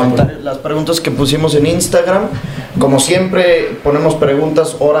comentarios? Las preguntas que pusimos en Instagram? Como siempre, ponemos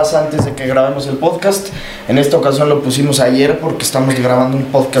preguntas horas antes de que grabemos el podcast. En esta ocasión lo pusimos ayer porque estamos grabando un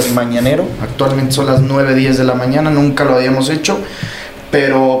podcast mañanero. Actualmente son las 9:10 de la mañana, nunca lo habíamos hecho.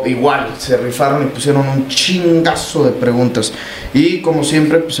 Pero igual, se rifaron y pusieron un chingazo de preguntas. Y como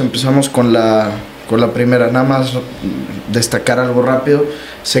siempre, pues empezamos con la primera. Nada más destacar algo rápido.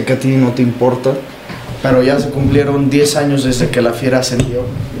 Sé que a ti no te importa, pero ya se cumplieron 10 años desde que la Fiera ascendió,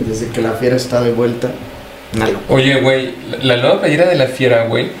 desde que la Fiera está de vuelta. Una locura. Oye, güey, la nueva playera de la Fiera,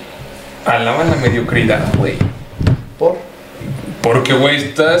 güey, alaba la mediocridad, güey. Porque, güey,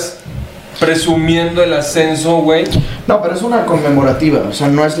 estás presumiendo el ascenso, güey. No, pero es una conmemorativa, o sea,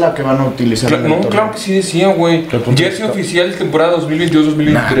 no es la que van a utilizar en el No, torneo. claro que sí decía, güey. Jersey oficial temporada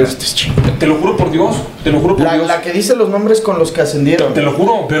 2022-2023. Nah, no estés chingando. Te lo juro por Dios, te lo juro por Dios. La que dice los nombres con los que ascendieron. Te lo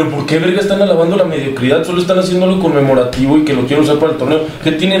juro. Pero ¿por qué verga están alabando la mediocridad? Solo están haciéndolo conmemorativo y que lo quieren usar para el torneo.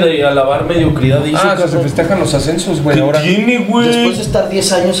 ¿Qué tiene de alabar mediocridad? O sea, se festejan los ascensos, güey, ¿Qué ahora. tiene, güey? Después de estar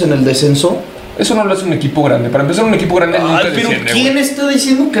 10 años en el descenso. Eso no lo hace un equipo grande. Para empezar, un equipo grande nunca pero desciende, ¿Quién güey. está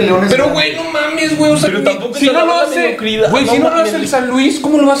diciendo que León es Pero, grande? güey, no mames, güey. O sea, Pero tampoco si se no lo alaba la hace. mediocridad. Güey, No si no lo mames. hace el San Luis,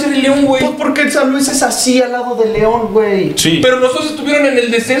 ¿cómo lo va a hacer el León, güey? Pues porque el San Luis es así al lado de León, güey. Sí. Pero los dos estuvieron en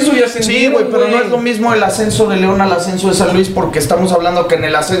el descenso y ascendieron. Sí, güey, pero no es lo mismo el ascenso de León al ascenso de San Luis, porque estamos hablando que en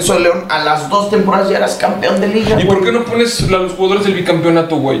el ascenso de León a las 2 temporadas ya eras campeón de liga. ¿Y güey. por qué no pones a los jugadores del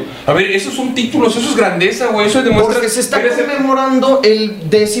bicampeonato, güey? A ver, esos son títulos, eso es grandeza, güey. Eso demuestra Porque se está que eres el- conmemorando el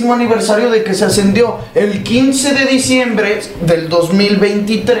 10º aniversario de que se ascendió. El 15 de diciembre del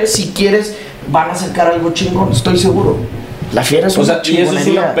 2023, si quieres, van a sacar algo chingón, estoy seguro. La Fiera es O una sea, y eso es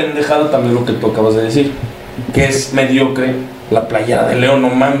chingonería. una pendejada también lo que tú acabas de decir. Que es mediocre la playera de León, no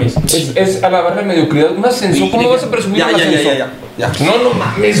mames. Es alabar la mediocridad. Un ascenso, ¿cómo vas a presumir un ascenso? ya. No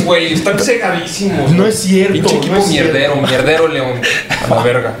mames, güey, están cegadísimos. No es cierto, Pinche equipo no es cierto. mierdero León. A la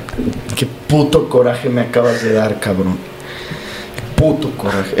verga. Qué puto coraje me acabas de dar, cabrón. Puto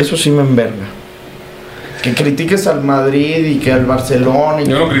coraje. Eso sí me enverga. que critiques al Madrid y que al Barcelona.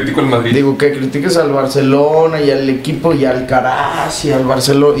 Yo no critico al Madrid. Digo, que critiques al Barcelona y al equipo y al Caraz y al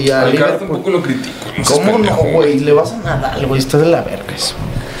Barcelona y al Alcaraz tampoco lo critico. ¿Cómo no, güey? Le vas a Nadal, güey. Estás de la verga eso.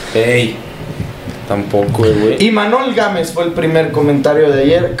 Ey, tampoco, güey. Y Manuel Gámez fue el primer comentario de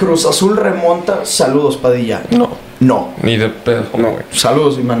ayer. Cruz Azul remonta. Saludos, Padilla. No. Ni de pedo, No. güey.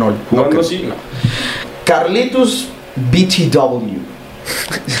 Saludos, Imanol. Jugando No, así, no. Carlitos BTW.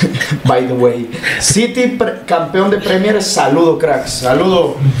 By the way. City campeón de Premier. Saludo, cracks.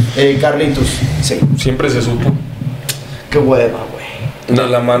 Saludo, Carlitos. Sí. Siempre se supo. Qué hueva, güey. De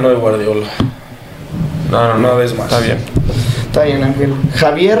la mano de Guardiola. No, Una vez más. Está bien. Está bien, Ángel.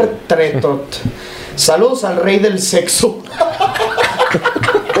 Javier Tretot. Saludos al rey del sexo.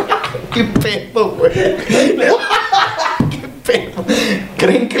 Qué pedo, güey. Qué pedo.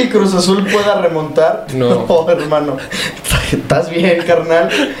 ¿Creen que el Cruz Azul pueda remontar? No. No, hermano. ¿Estás bien, carnal?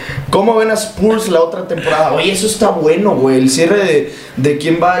 ¿Cómo ven a Spurs la otra temporada? Oye, eso está bueno, güey. El cierre de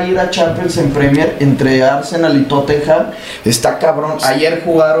quién va a ir a Champions en Premier entre Arsenal y Tottenham está cabrón. Ayer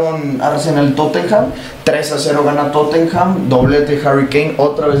jugaron Arsenal y Tottenham. 3-0 gana Tottenham. Doblete Harry Kane.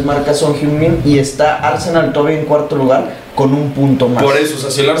 Otra vez marca Son Heung-min. Y está Arsenal todavía en cuarto lugar con un punto más. Por eso, o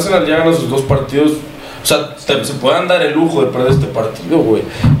sea, si el Arsenal ya gana sus 2 partidos, o sea, se puedan dar el lujo de perder este partido, güey.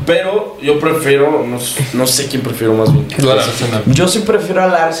 Pero yo prefiero, no sé quién prefiero más bien. Yo al Arsenal. Yo sí prefiero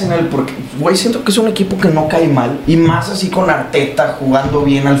al Arsenal porque, güey, siento que es un equipo que no cae mal. Y más así con Arteta jugando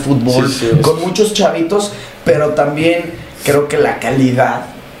bien al fútbol, Sí, con muchos chavitos, pero también creo que la calidad.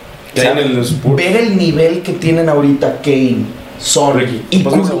 Que hay en el Spurs. Ver el nivel que tienen ahorita Kane, Son Ricky, y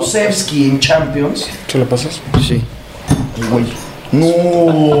 ¿pasamos a Kulusevski en Champions. ¿Qué le pasas? Sí. Güey.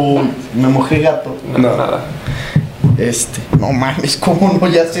 No, me mojé, gato. No. Nada. No mames, cómo no,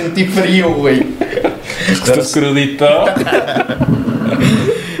 ya sentí frío, güey. ¿Estás crudito?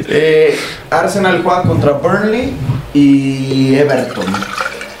 Arsenal juega contra Burnley y Everton.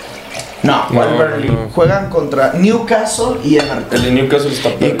 No, Burnley. no. Juegan contra Newcastle y Everton. El de Newcastle está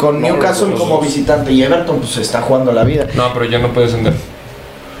Y perdiendo. con Newcastle como visitante y Everton pues se está jugando la vida. No, pero ya no puedes descender.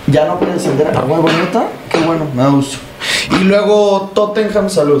 Ya no puede descender a huevo, ¿neta? Qué bueno, me da gusto. Y luego Tottenham,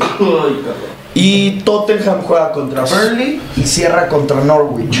 salud. Y Tottenham juega contra Burnley y cierra contra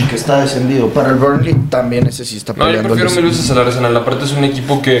Norwich, que está descendido. Para el Burnley también ese sí está No, yo peleando. prefiero el mil veces al Arsenal. Aparte es un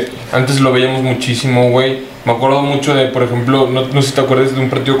equipo que antes lo veíamos muchísimo, güey. Me acuerdo mucho de, por ejemplo, no sé si te acuerdas de un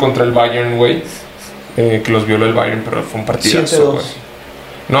partido contra el Bayern, güey. Que los violó el Bayern, pero fue un partidazo, 7-2. güey.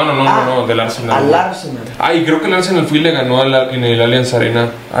 No, del Arsenal. Al güey. Arsenal. Y creo que el Arsenal fue y le ganó en el Allianz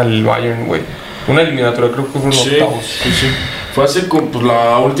Arena al Bayern, güey. Una eliminatoria, creo que fue en Sí, octavos. sí. Fue hace pues,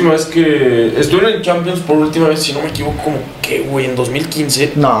 la última vez que estuvieron en Champions por última vez, si no me equivoco, como que, güey, en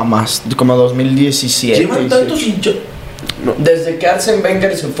 2015. No, más, como 2017. Llevan tantos hinchas. No. Desde que Arsene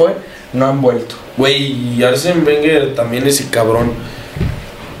Wenger se fue, no han vuelto. Güey, y Arsene Wenger también ese cabrón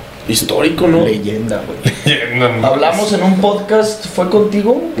histórico, ¿no? Leyenda, güey. No. Hablamos en un podcast, ¿fue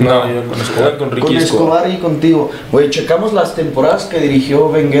contigo? No, yo con Escobar, con Ricky Con Escobar y contigo. Güey, checamos las temporadas que dirigió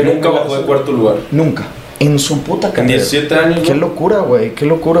Wenger. Nunca en el bajó de Arsenal. cuarto lugar. Nunca. En su puta En carrera. 17 años. Qué ¿no? locura, güey. Qué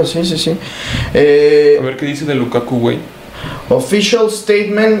locura, sí. A ver qué dice de Lukaku, güey. Official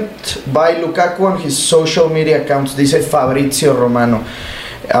statement by Lukaku on his social media accounts, dice Fabrizio Romano.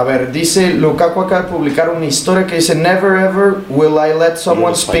 A ver, dice Lukaku acaba de publicar una historia que dice: Never ever will I let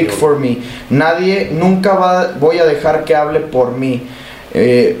someone speak for me. Nunca voy a dejar que hable por mí.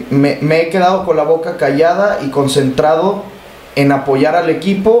 Me he quedado con la boca callada y concentrado en apoyar al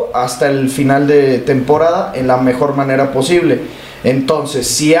equipo hasta el final de temporada en la mejor manera posible. Entonces,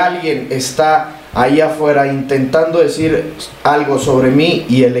 si alguien está ahí afuera intentando decir algo sobre mí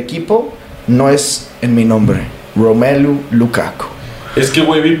y el equipo, no es en mi nombre. Romelu Lukaku. Es que,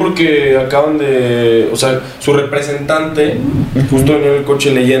 güey, vi porque acaban de... O sea, su representante, justo en el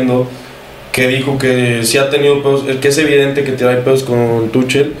coche leyendo, que dijo que sí ha tenido pedos, que es evidente que tiene pedos con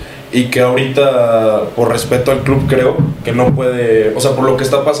Tuchel y que ahorita, por respeto al club, creo que no puede... O sea, por lo que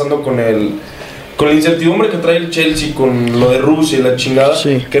está pasando con la incertidumbre que trae el Chelsea, con lo de Rusia y la chingada,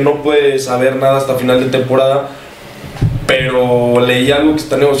 Sí. que no puede saber nada hasta final de temporada. Pero leí algo que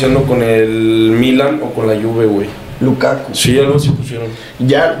está negociando con el Milan o con la Juve, güey. Lukaku. Sí, algo así pusieron.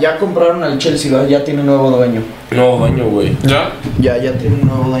 Ya compraron al Chelsea, ¿verdad? Ya tiene nuevo dueño. No, daño, güey. ¿Ya? Ya tiene un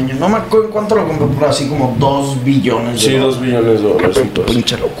nuevo dueño. No me acuerdo en cuánto lo compró, pero así como 2 billones de Sí, dólares. 2 billones de dólares. entonces.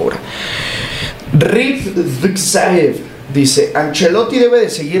 Pinche locura. Rif Zgzaev dice: Ancelotti debe de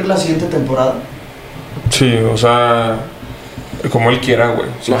seguir la siguiente temporada. Sí, o sea, como él quiera, güey.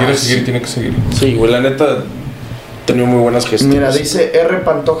 Si Ah, quiere sí. seguir, tiene que seguir. Sí, güey, la neta tenía muy buenas gestiones. Mira, dice R.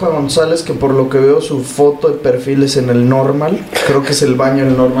 Pantoja González que por lo que veo su foto de perfil es en el normal. Creo que es el baño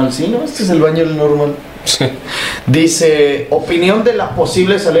del normal. Sí, ¿no? Este es el baño del normal. Sí. Dice, opinión de la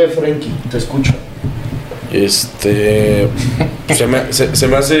posible salida de Frenkie. Te escucho. Se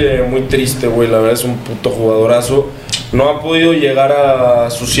me hace muy triste, güey. La verdad es un puto jugadorazo. No ha podido llegar a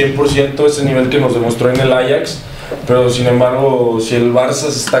su 100%, ese nivel que nos demostró en el Ajax. Pero sin embargo, si el Barça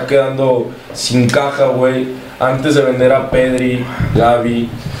se está quedando sin caja, güey, antes de vender a Pedri, Gavi,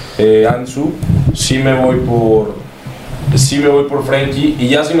 Ansu, sí me voy por Frenkie. Y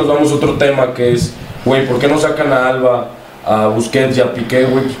ya si nos vamos a otro tema, que es, güey, ¿por qué no sacan a Alba, a Busquets y a Piqué,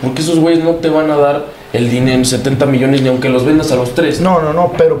 güey? Pues porque esos güeyes no te van a dar el dinero en 70 millones ni aunque los vendas a los 3.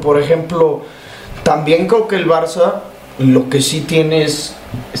 No, pero por ejemplo, también creo que el Barça lo que sí tiene es,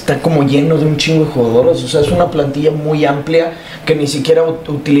 está como lleno de un chingo de jugadores, o sea, es una plantilla muy amplia que ni siquiera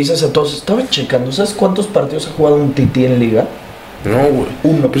utilizas a todos. Estaba checando, ¿sabes cuántos partidos ha jugado un Tití en Liga? No, güey.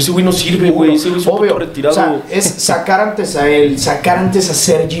 Uno. Pero ese güey no sirve, güey. Ese güey es un puto retirado. O sea, es sacar antes a él, sacar antes a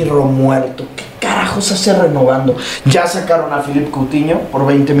Sergi Romuerto. ¿Qué carajos hace renovando? Ya sacaron a Philippe Coutinho por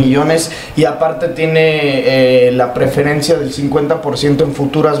 20 millones y aparte tiene la preferencia del 50% en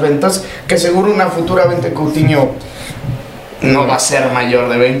futuras ventas, que seguro una futura venta de Coutinho no va a ser mayor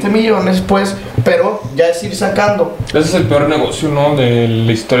de 20 millones, pues, pero ya es ir sacando. Ese es el peor negocio, ¿no? De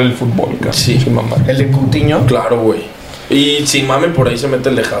la historia del fútbol, casi. Sí, mamá. El de Coutinho. Claro, güey. Y sin mame, por ahí se mete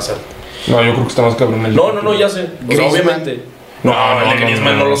el de Hazard. No, yo creo que está más cabrón el de No, ya sé. O sea, obviamente. No, el de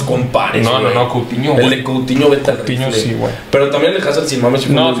Griezmann no los compares. No, Coutinho, güey. El de Coutinho vete al Coutinho rifle. sí, güey. Pero también el de Hazard sin mame sí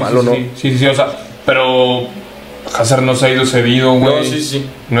fue muy malo, ¿no? Sí, o sea, pero Hazard no se ha ido cedido, güey. No, sí.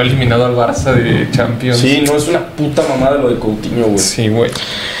 No ha eliminado al Barça de Champions. Sí, no, es una puta mamada lo de Coutinho, güey. Sí, güey.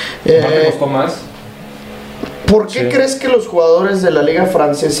 ¿No te costó más? ¿Por qué crees que los jugadores de la liga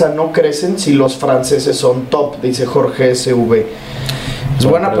francesa no crecen si los franceses son top? Dice Jorge SV. Es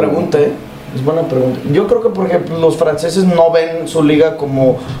buena pregunta, ¿eh? Es buena pregunta. Yo creo que, por ejemplo, los franceses no ven su liga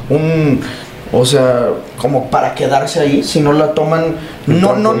como o sea, como para quedarse ahí, sino la toman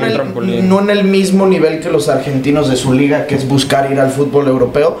no en el mismo nivel que los argentinos de su liga, que es buscar ir al fútbol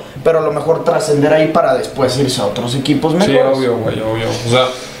europeo, pero a lo mejor trascender ahí para después irse a otros equipos mejores. Sí, obvio, güey, obvio. O sea,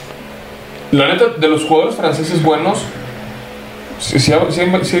 la neta, de los jugadores franceses buenos, sí hay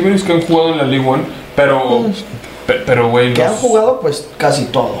varios que han jugado en la Ligue 1, pero güey, que han jugado pues casi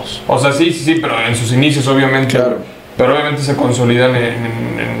todos. O sea, sí, pero en sus inicios obviamente. Claro. Pero obviamente se consolidan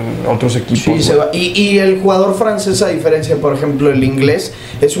en otros equipos. Sí, se va. Y el jugador francés, a diferencia, por ejemplo, el inglés,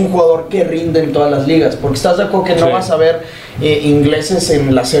 es un jugador que rinde en todas las ligas. Porque estás de acuerdo que no vas a ver ingleses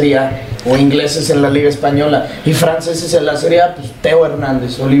en la Serie A o ingleses en la Liga Española y franceses en la Serie A, pues Theo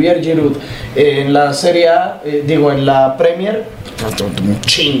Hernández, Olivier Giroud. En la Serie A, en la Premier, un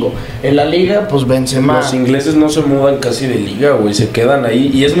chingo. En la Liga, pues Benzema. Los ingleses no se mudan casi de liga, güey, se quedan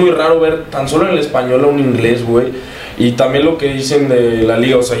ahí. Y es muy raro ver tan solo en el español a un inglés, güey. Y también lo que dicen de la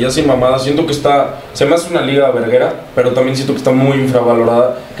liga, o sea, ya sin mamada, siento que se me hace una liga verguera, pero también siento que está muy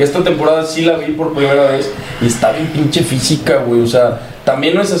infravalorada. Que esta temporada sí la vi por primera vez y está bien pinche física, güey. O sea,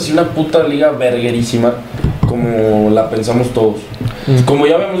 también no es así una puta liga verguerísima como la pensamos todos. Como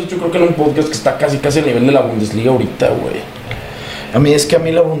ya habíamos dicho, creo que en un podcast, que está casi a nivel de la Bundesliga ahorita, güey. A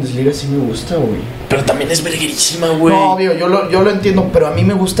mí la Bundesliga sí me gusta, güey. Pero también es verguerísima, güey. No, obvio, yo lo entiendo, pero a mí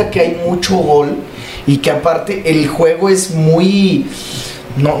me gusta que hay mucho gol y que aparte el juego es muy...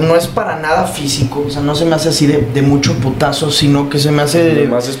 No es para nada físico, o sea, no se me hace así de mucho putazo, sino que se me hace... De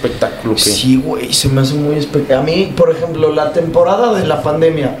más espectáculo, ¿qué? Sí, güey, se me hace muy espectacular. A mí, por ejemplo, la temporada de la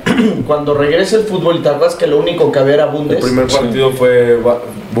pandemia, cuando regresa el fútbol, ¿te acuerdas que lo único que había era Bundes? El primer partido fue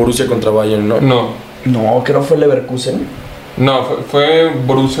Borussia contra Bayern, ¿no? No, creo que fue Leverkusen. No, fue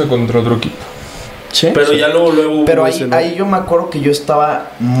Borussia contra otro equipo. ¿Sí? Pero ya luego pero ahí yo me acuerdo que yo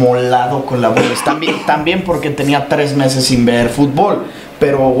estaba molado con la Bundes. También porque tenía 3 meses sin ver fútbol.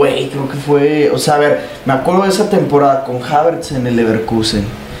 Pero, güey, creo que fue... O sea, a ver, me acuerdo de esa temporada con Havertz en el Leverkusen.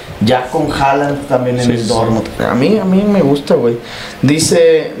 Ya con Haaland también en el Dortmund. A mí me gusta, güey.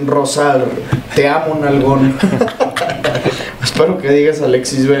 Dice Rosal, te amo, nalgón. Espero que digas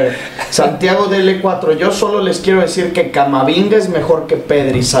Alexis Vera. Santiago DL4, yo solo les quiero decir que Camavinga es mejor que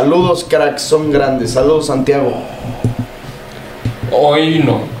Pedri. Saludos, cracks, son grandes. Saludos, Santiago. Hoy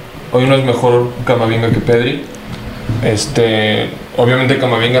no es mejor Camavinga que Pedri. Obviamente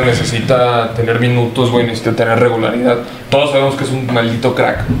Camavinga necesita tener minutos, güey, necesita tener regularidad. Todos sabemos que es un maldito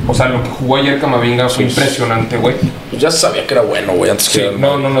crack. O sea, lo que jugó ayer Camavinga fue impresionante, güey. Pues ya sabía que era bueno, güey, antes que...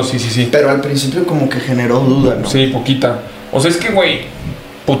 Sí. Pero al principio como que generó duda, ¿no? Sí, poquita. O sea, es que, güey,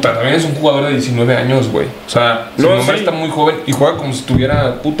 también es un jugador de 19 años, güey. O sea, su nombre está muy joven y juega como si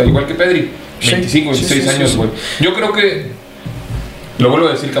estuviera, igual que Pedri. 25, 26 años, güey. Yo creo que, lo vuelvo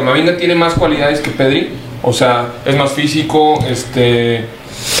a decir, Camavinga tiene más cualidades que Pedri. O sea, es más físico,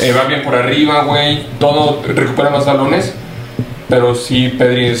 Va bien por arriba, güey. Todo recupera más balones. Pero sí,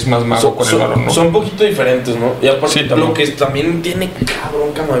 Pedri es más mago con el balón, ¿no? Son un poquito diferentes, ¿no? Y aparte, Sí, lo que también tiene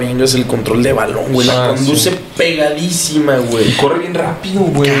cabrón Camavinga es el control de balón, güey. La conduce pegadísima, güey. Y corre bien rápido,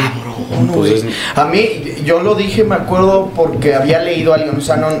 güey. Cabrón, Pues güey. A mí, yo lo dije, me acuerdo porque había leído a alguien, o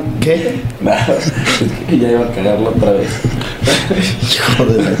sea, no, ¿qué? Ya iba a cagarlo otra vez. Hijo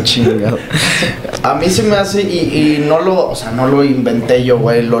de la chingada. A mí se me hace, y no lo inventé yo,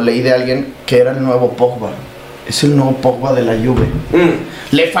 güey, lo leí de alguien que era el nuevo Pogba. Es el nuevo Pogba de la Juve.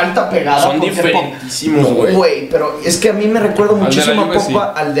 Le falta pegada. Son diferentísimos, güey. Güey, pero es que a mí me recuerda muchísimo a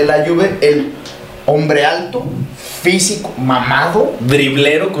Pogba, al de la Juve, el hombre alto, físico, mamado,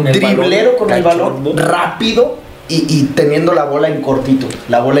 Driblero con el balón, rápido y teniendo la bola en cortito.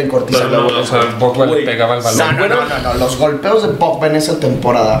 La bola en cortito. O sea, Pogba le pegaba el balón. No. Los golpeos de Pogba en esa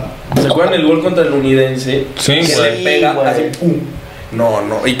temporada. ¿Se acuerdan el gol contra el Unidense? Sí, que güey. le pega güey. así, ¡pum! No,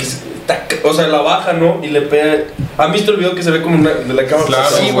 y que o sea, la baja, ¿no? Y le pega. ¿Han visto el video que se ve como de la cámara?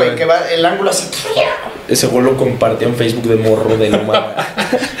 Claro, Sí, güey, que va el ángulo así. Ese gol lo compartí en Facebook de morro de no mames.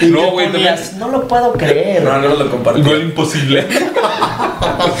 No, güey, No lo puedo creer. No lo compartí. Gol imposible.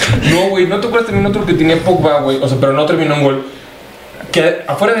 No, güey, ¿no te acuerdas también otro que tenía Pogba, güey? O sea, pero no terminó en gol. Que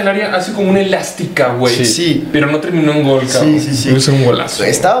afuera del área hace como una elástica, güey. Sí. Pero no terminó en gol, cabrón. Sí. Es un golazo.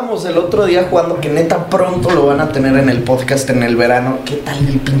 Estábamos el otro día jugando, que neta pronto lo van a tener en el podcast en el verano. ¿Qué tal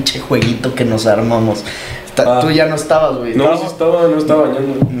el pinche jueguito que nos armamos? Tú ya no estabas, güey. No estaba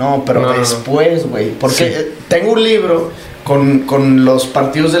bañando. No, pero No. después, güey. Porque Sí. tengo un libro con los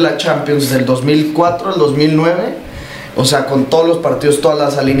partidos de la Champions del 2004 al 2009. O sea, con todos los partidos, todas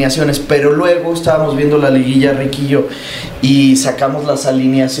las alineaciones. Pero luego estábamos viendo la liguilla, Ricky y yo, y sacamos las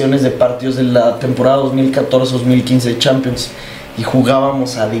alineaciones de partidos de la temporada 2014-2015 de Champions. Y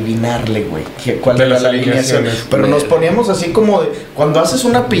jugábamos a adivinarle, güey, cuál De era las la alineación. alineaciones. Pero nos poníamos así como de, cuando haces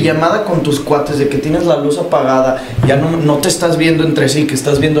una pijamada con tus cuates, de que tienes la luz apagada, ya no te estás viendo entre sí, que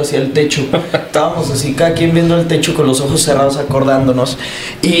estás viendo hacia el techo. Estábamos así, cada quien viendo el techo con los ojos cerrados, acordándonos.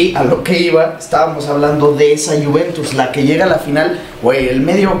 Y a lo que iba, estábamos hablando de esa Juventus, la que llega a la final. Güey, el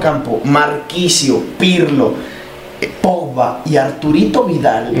medio campo, Marquisio, Pirlo, Pogba y Arturito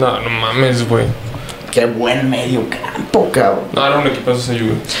Vidal. No mames, güey. Qué buen medio campo, cabrón. No, era un equipazo ese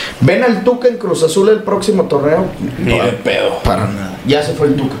Juve. ¿Ven al Tuca en Cruz Azul el próximo torneo? Ni de pedo. Para nada. Ya se fue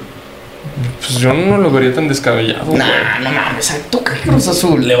el Tuca. Pues yo no lo vería tan descabellado, güey. Nah, no mames, al Tuca en Cruz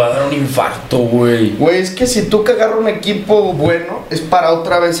Azul. Le va a dar un infarto, güey. Güey, es que si Tuca agarra un equipo bueno, es para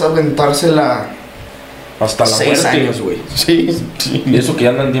otra vez aventársela Hasta la 6 muerte. años, güey. Sí. Y eso que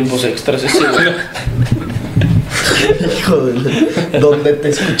ya andan tiempos extras ese, güey. Hijo de... Donde te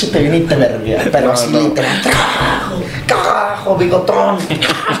escuche te viene y te verga. Pero así literal. Carajo, bigotón.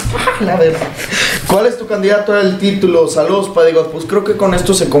 La verdad. ¿Cuál es tu candidato al título? Saludos, Padigot. Pues creo que con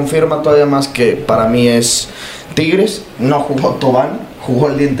esto se confirma todavía más que para mí es Tigres. No jugó Tobán, jugó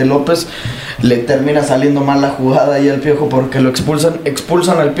el Diente López. Le termina saliendo mal la jugada ahí al Piojo porque lo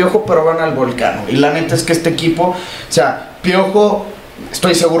expulsan al Piojo, pero van al Volcano. Y la neta es que este equipo, o sea, Piojo,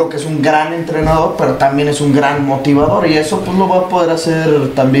 estoy seguro que es un gran entrenador, pero también es un gran motivador, y eso pues lo va a poder hacer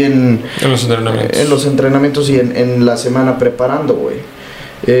también En los entrenamientos. en los entrenamientos y en la semana preparando, güey.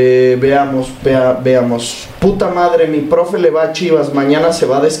 Veamos. Puta madre, mi profe le va a Chivas, mañana se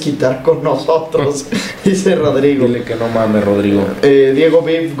va a desquitar con nosotros, dice Rodrigo. Dile que no mames, Rodrigo. Diego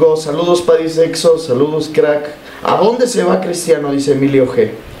Vivgo, saludos Paddy Sexo, saludos crack. ¿A dónde se va Cristiano? Dice Emilio G.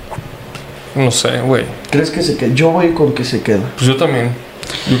 No sé, güey. ¿Crees que se queda? Yo voy con que se queda. Pues yo también.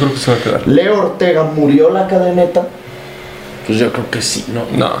 Yo creo que se va a quedar. Leo Ortega, ¿murió la cadeneta? Pues yo creo que sí, ¿no?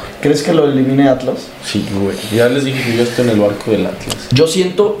 No. ¿Crees que lo elimine Atlas? Sí, güey. Ya les dije que yo estoy en el barco del Atlas. Yo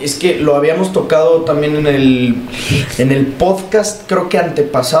siento, es que lo habíamos tocado también en el podcast, creo que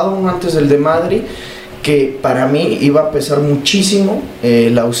antepasado, uno antes del de Madrid, que para mí iba a pesar muchísimo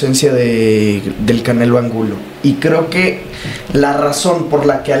la ausencia del Canelo Angulo. Y creo que la razón por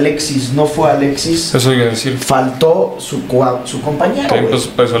la que Alexis no fue Alexis, Eso iba a decir. faltó su compañero, También güey. pues,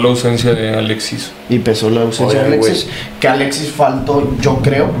 pesó la ausencia de Alexis. Y pesó la ausencia Oye, de Alexis. Que Alexis faltó, yo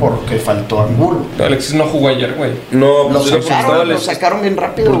creo, porque faltó Angulo. Alexis no jugó ayer, güey. No, Lo pues sacaron bien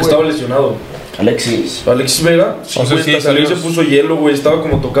rápido, porque güey. estaba lesionado. Alexis. Alexis Vega, sí, O sea, güey, sí, hasta salió y se salió. puso hielo, güey, estaba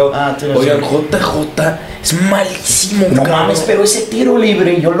como tocado. Ah, tienes Oigan, razón. JJ es malísimo, No cabrón. mames, pero ese tiro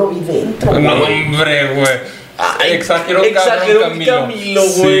libre yo lo vi dentro, No, güey. hombre, güey. Exageró Camilo,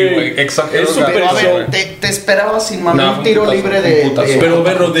 Sí, güey. güey. Exageró Es súper Pero a Camilo, ver, güey. te esperaba sin mami No, un tiro fue un putazo, libre fue un putazo. Pero,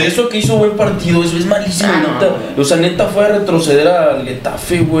 Berro, de eso que hizo buen partido, eso es malísimo, neta. O sea, neta fue a retroceder al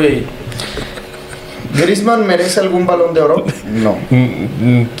Getafe, güey. ¿Griezmann merece algún balón de oro? No.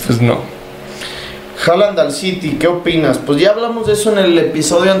 Pues no. Haaland al City, ¿qué opinas? Pues ya hablamos de eso en el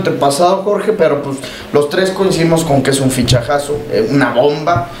episodio antepasado, Jorge, pero pues los tres coincidimos con que es un fichajazo, una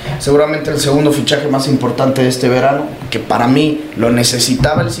bomba, seguramente el segundo fichaje más importante de este verano, que para mí lo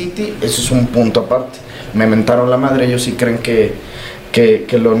necesitaba el City, eso es un punto aparte. Me mentaron la madre, ellos sí creen que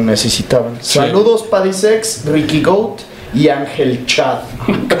lo necesitaban. Sí. Saludos Padisex, Ricky Goat y Ángel Chad.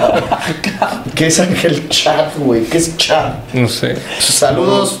 ¿Qué es Ángel Chad, güey? ¿Qué es Chad? No sé.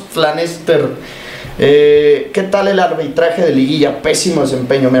 Saludos Flanester. ¿Qué tal el arbitraje de liguilla? Pésimo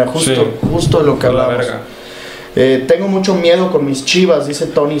desempeño, mira, justo de lo que hablamos. Tengo mucho miedo con mis Chivas, dice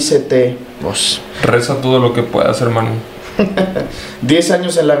Tony CT. Pues, reza todo lo que puedas, hermano. 10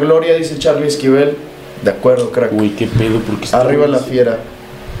 años en la gloria, dice Charlie Esquivel. De acuerdo, crack. Güey, qué pedo, porque arriba la fiera.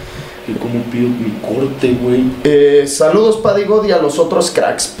 ¿Cómo pido mi corte, güey? Saludos Paddy God y a los otros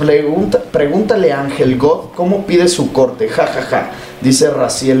cracks. Pregúntale a Ángel God cómo pide su corte. Ja, ja, ja. Dice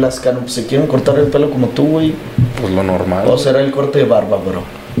Raciel Lascano. Pues, ¿se quieren cortar el pelo como tú, güey? Pues lo normal. ¿O será el corte de barba, bro?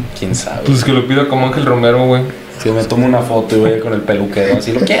 ¿Quién sabe? Pues que lo pida como Ángel Romero, güey. Si me tomo una foto y voy con el peluquero.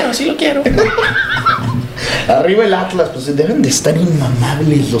 Así lo quiero, así lo quiero. Arriba el Atlas, pues deben de estar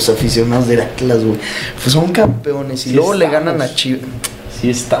inmamables los aficionados del Atlas, güey. Pues son campeones y sí luego estamos. Le ganan a Chivas. Sí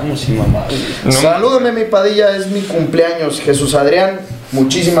estamos inmamables. No. Salúdame mi Padilla, es mi cumpleaños. Jesús Adrián,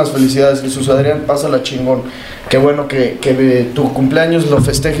 muchísimas felicidades Jesús Adrián, pásala chingón. Qué bueno que tu cumpleaños lo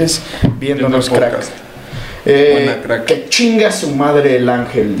festejes viéndonos, crack. Crack. Que chinga su madre el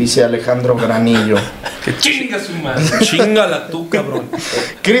Ángel, dice Alejandro Granillo. Que chinga su madre. Chingala tú, cabrón.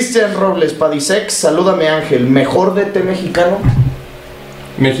 Cristian Robles, Padisex, salúdame Ángel, mejor DT mexicano.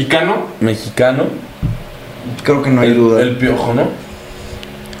 ¿Mexicano? Creo que no hay duda. El Piojo, ¿no?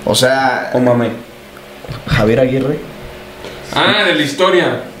 O sea... O mame. Javier Aguirre. Ah, de la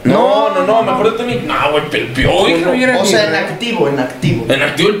historia. No, mejor DT mexicano. No, güey, el Piojo. No. O sea, en activo. En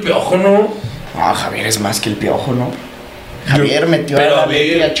activo el Piojo, ¿no? No, Javier es más que el Piojo, ¿no? Javier metió a la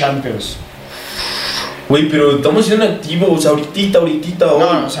Liga Champions. Güey, pero estamos en activo, o sea, ahorita hoy.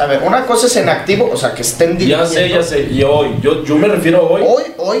 No, o sea, a ver, una cosa es en activo, o sea, que estén dirigiendo. Ya sé, y hoy, yo me refiero a hoy.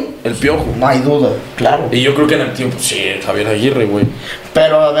 Hoy. El Piojo. No hay duda, claro. Y yo creo que en activo, pues sí, Javier Aguirre, güey.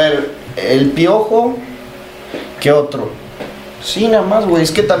 Pero a ver, el Piojo, ¿qué otro? Sí, nada más, güey,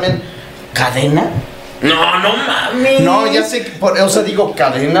 es que también, ¿Cadena? No mames. No, ya sé, o sea, digo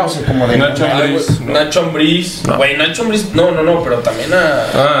cadena, o sea, como de... Nacho Ambriz. Nacho Ambriz. Güey, Nacho Ambriz, no, pero también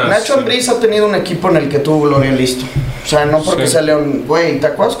Nacho Ambriz ha tenido un equipo en el que tuvo gloria listo. O sea, no porque sea León, güey, ¿te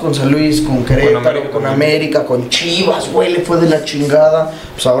acuerdas con San Luis, con Querétaro, con América, con Chivas, güey, le fue de la chingada.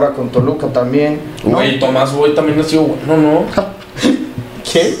 Pues ahora con Toluca también. Güey, ¿no? Tomás Boy también ha sido bueno, ¿no?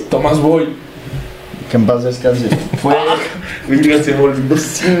 ¿Qué? Tomás Boy. Que en paz descanse. Fue... Mira, se volvió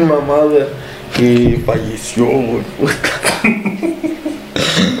sin mamada. Que falleció, güey.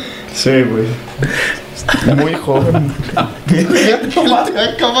 Sí, güey. Muy joven. Te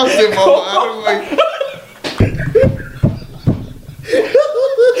acabas de mamar, güey.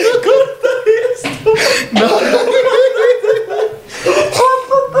 Corta esto. No.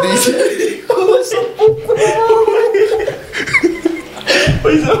 Dice, hijo de su puta.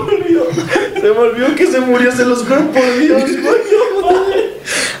 Güey, se me olvidó que se murió, se los juro por Dios, güey.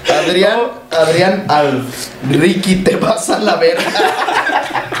 Adrián Alf, Ricky, te vas a la verga.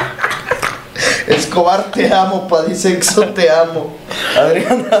 Escobar, te amo, Padisexo, te amo.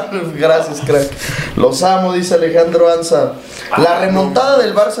 Adrián Alf, gracias, crack. Los amo, dice Alejandro Anza. La remontada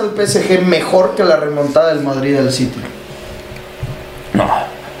del Barça al PSG mejor que la remontada del Madrid al City. No.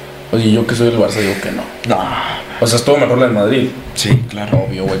 Oye, yo que soy del Barça digo que no. O sea, estuvo mejor la del Madrid. Sí, claro.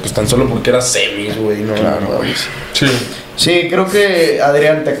 Obvio, güey. Pues tan solo porque era semis, güey. No, claro, güey. Sí, creo que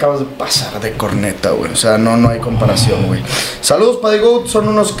Adrián te acabas de pasar de corneta, güey. O sea, no hay comparación, güey. Saludos, Paddy Goat, son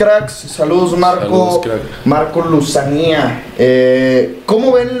unos cracks. Saludos, Marco. Saludos, crack. Marco Luzanía.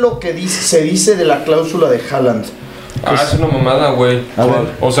 ¿Cómo ven lo que se dice de la cláusula de Haaland? Es una mamada, güey.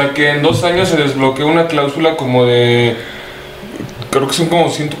 O sea que en 2 años se desbloqueó una cláusula como de... Creo que son como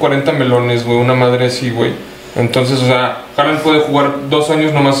 140 melones, güey. Una madre así, güey. Entonces, o sea, Haaland puede jugar 2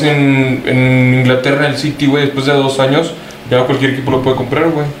 años nomás en Inglaterra, en el City, güey. Después de 2 años, ya cualquier equipo lo puede comprar,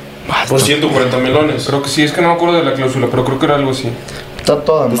 güey. Por 140 melones. Creo que sí, es que no me acuerdo de la cláusula, pero creo que era algo así. Está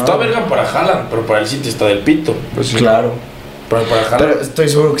toda pues está verga para Haaland, pero para el City está del pito. Pues sí. Claro. Pero para Haaland. Pero estoy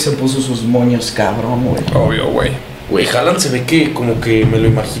seguro que se puso sus moños, cabrón, güey. Obvio, güey. Güey, Haaland se ve que como que me lo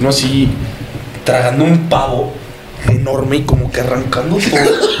imagino así, tragando un pavo enorme y como que arrancando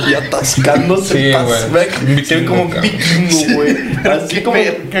todo y atascándose. Sí, güey. Se ve como un vikingo, güey. Así como...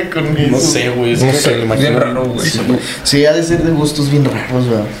 con eso. No sé, güey. No sé, me imagino raro, güey. Sí, ha de ser de gustos bien raros,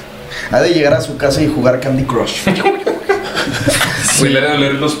 güey. Ha de llegar a su casa y jugar Candy Crush. Güey, le ha de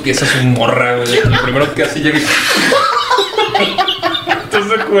doler los pies a su morra, güey. Lo primero que hace llega y... ¿Estás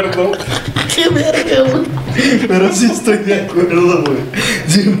de acuerdo? Qué verga, güey. Pero sí estoy de acuerdo, güey.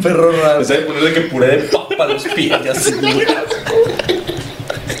 Sí, un perro raro. ¿Sabes ponerle que puré de papa a los pies? Ya sé, güey.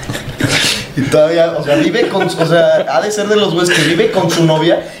 Y todavía, o sea, vive con, o sea, ha de ser de los güeyes que vive con su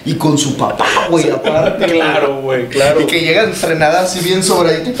novia y con su papá, güey, aparte. Claro, güey, claro. Y que llega entrenada así bien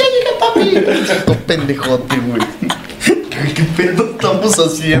sobradita. Ya llega papi. Todo pendejote, güey. ¿Qué pedo estamos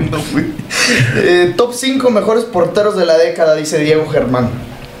haciendo, güey? Top 5 mejores porteros de la década, dice Diego Germán.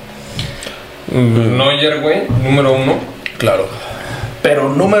 Neuer, güey, número 1. Claro. Pero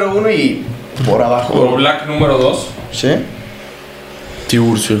número 1 y por abajo. O Black, número 2. ¿Sí?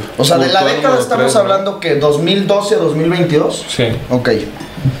 Tiburcio. O sea, de la Courtois, década número estamos 3, hablando que 2012 a 2022. Sí. Ok.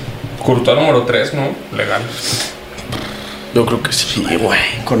 Courtois, número 3, ¿no? Legal. Yo creo que sí, güey.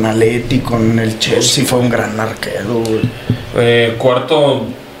 Con Aleti, con el Chelsea, fue un gran arquero, güey. Cuarto...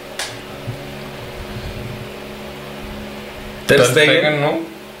 Ter Stegen, Stegen,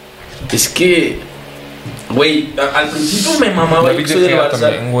 ¿no? Es que, güey, al principio me mamaba David el De soy del Gea Barça.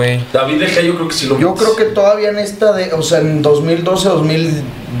 también, güey. David De Gea yo creo que sí lo Yo creo que todavía en esta de, o sea, en 2012,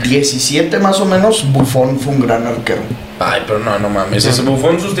 2017 más o menos, Buffon fue un gran arquero. Ay, pero no mames. Ese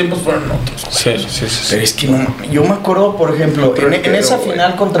Buffon sus tiempos fueron otros. Sí, sí, sí. Pero es que no, yo me acuerdo, por ejemplo, en esa güey.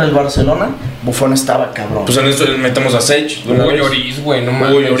 final contra el Barcelona, Buffon estaba cabrón. Pues en esto metemos a Sech. de una Hugo vez. Lloris, güey, no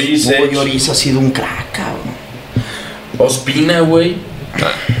mames. Hugo Lloris, Hugo Sech. Lloris ha sido un crack, cabrón. Ospina, güey.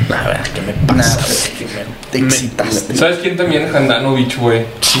 A ver, ¿qué me pasa? Nah, güey? te excitaste. ¿Sabes quién también? Handanovic, güey.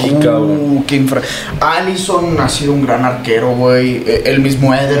 Sí, cabrón. Qué Alisson ha sido un gran arquero, güey. El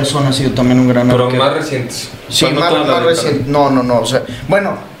mismo Ederson ha sido también un gran Pero arquero. más recientes. Sí, Bueno, más toda la reciente. No. O sea,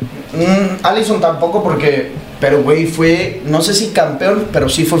 bueno, Alisson tampoco porque... Pero, güey, fue, no sé si campeón, pero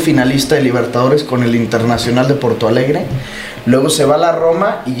sí fue finalista de Libertadores con el Internacional de Porto Alegre. Luego se va a la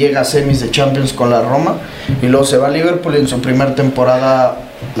Roma y llega a semis de Champions con la Roma. Y luego se va a Liverpool y en su primera temporada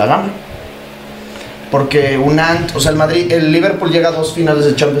la gana. Porque o sea, el Liverpool llega a 2 finales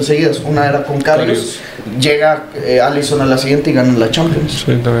de Champions seguidas. Una era con Carlos, llega Alisson a la siguiente y gana la Champions.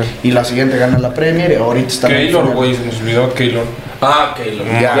 Sí, también. Y la siguiente gana la Premier y ahorita está en la Keylor, final. güey, se nos olvidó Keylor. Ah, Keylor.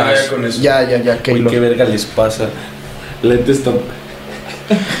 Ya con eso. Ya, Güey, Keylor. qué verga les pasa. Lente está...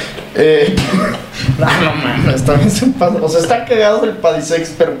 No mames, también se pasa. O sea, está cagado el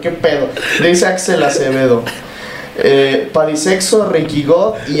Padisex, pero qué pedo. Le dice Axel Acevedo. Padisexo, Ricky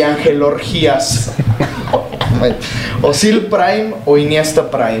God y Ángel Orgías. Osil Prime o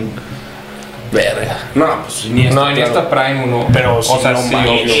Iniesta Prime. Verga. No, pues Iniesta. No, Iniesta Prime uno. Pero o sea, no sí,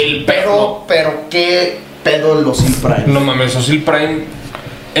 mames. obvio. Pero qué pedo el Osil Prime. No mames, Osil Prime.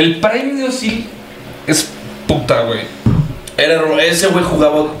 El Prime de Osil es puta, güey. Ese güey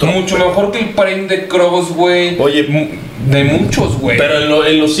jugaba otro. Mucho mejor que el Prime de Kroos, güey. Oye, de muchos, güey. pero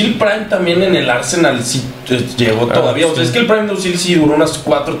el Osil Prime también en el Arsenal sí llegó todavía. O sea, sí. es que el Prime de Osil sí duró unas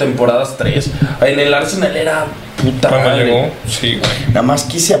 4 temporadas, 3. En el Arsenal era puta Cuando madre. llegó, sí, güey. Nada más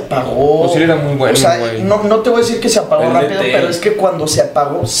que se apagó. Osil era muy bueno, O sea, güey. no te voy a decir que se apagó El rápido, DT. pero es que cuando se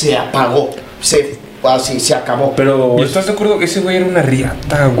apagó, se apagó. Así, se acabó. Pero, ¿Y estás de acuerdo que ese güey era una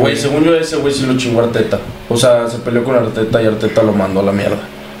riata, güey, güey? según yo, ese güey sí lo chingó a Arteta. O sea, se peleó con Arteta y Arteta lo mandó a la mierda.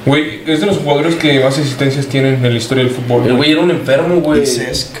 Güey, es de los jugadores que más asistencias tienen en la historia del fútbol. El güey era un enfermo, güey. Y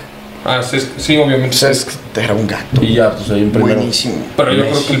Cesc. Ah, sí, obviamente. Cesc era un gato. Y ya, pues ahí en primero. Buenísimo. Pero yo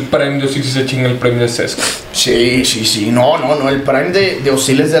Messi. creo que el Prime de Osil sí se chinga el Prime de Cesc. Sí. No. El Prime de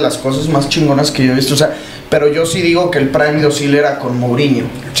Osil es de las cosas más chingonas que yo he visto. O sea, pero yo sí digo que el Prime de Osil era con Mourinho.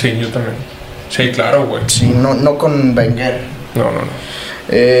 Sí, yo también. Sí, claro, güey. Sí, no con Wenger. No.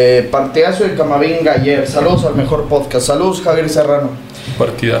 Partidazo de Camavinga ayer. Saludos al mejor podcast. Saludos, Javier Serrano.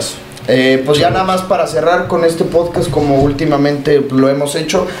 Partidazo. Pues ya nada más para cerrar con este podcast, como últimamente lo hemos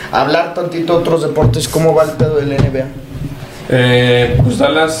hecho, hablar tantito de otros deportes. ¿Cómo va el pedo del NBA? Pues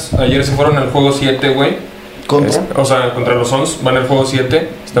Dallas ayer se fueron al juego 7, güey. ¿Contra? O sea, contra los Suns. Van al juego 7.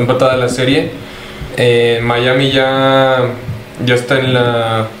 Está empatada la serie. Miami ya está en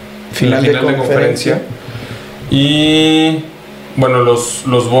la Final de conferencia. Y bueno,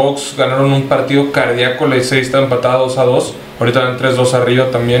 los Bucks ganaron un partido cardíaco. La serie está empatada 2-2. Ahorita van 3-2 arriba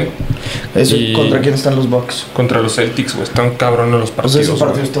también. ¿Contra quién están los Bucks? Contra los Celtics, güey. Están cabrones los Pues partidos. ese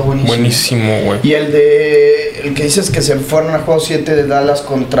partido güey. está buenísimo. Buenísimo, güey. Y el que dices que se fueron al juego 7 de Dallas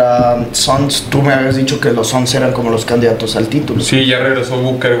contra Suns, tú me habías dicho que los Suns eran como los candidatos al título. Sí, ya regresó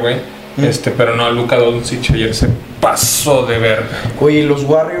Booker, güey. Pero no, Luka Doncic ayer se pasó de verga. Oye, ¿y los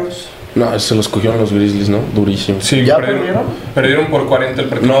Warriors? No, se los cogieron los Grizzlies, ¿no? Durísimo. Sí, ¿Ya perdieron? Perdieron por 40 el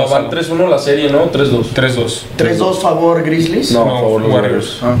partido. No, van 3-1 la serie, ¿no? 3-2. 3-2. 3-2 favor Grizzlies. No, por favor, los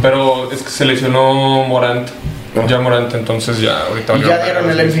Warriors. Ah. Pero es que se lesionó Morant. Ya Morant, entonces ya ahorita... Y ya dieron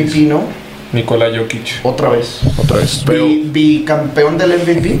el MVP, ¿no? Nikola Jokic. Otra vez. Pero, Bicampeón del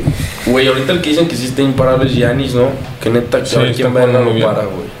MVP. güey, ahorita el que dicen que sí está imparable es Giannis, ¿no? Que neta, Sí, a ver quién está va a jugando lo muy bien. para,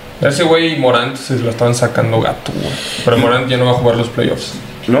 güey. Ese güey y Morant se lo estaban sacando gato, güey. Pero Morant ya no va a jugar los playoffs.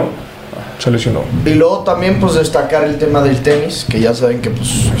 ¿No? Se lesionó. Y luego también pues destacar el tema del tenis, que ya saben que pues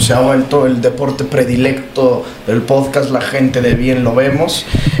se ha vuelto el deporte predilecto del podcast, la gente de bien lo vemos.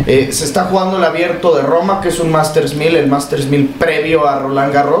 Se está jugando el Abierto de Roma, que es un Masters 1000, el Masters 1000 previo a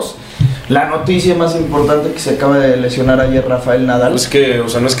Roland Garros. La noticia más importante, que se acaba de lesionar ayer Rafael Nadal. Es que, o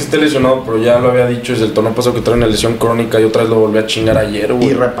sea, no es que esté lesionado, pero ya lo había dicho desde el torneo pasado que trae una lesión crónica y otra vez lo volvió a chingar ayer,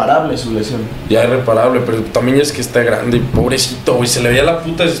 güey. Irreparable su lesión. Ya irreparable, pero también ya es que está grande y pobrecito, güey. Se le veía la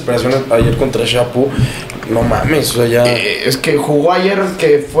puta desesperación ayer contra Chapu. No mames, o sea, ya... Es que jugó ayer,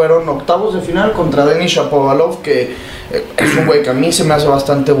 que fueron octavos de final contra Denis Shapovalov, que es un güey que a mí se me hace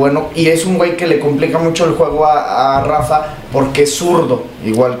bastante bueno, y es un güey que le complica mucho el juego a Rafa, porque es zurdo,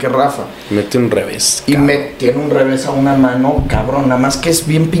 igual que Rafa. Mete un revés. Y tiene un revés a una mano, cabrón. Nada más que es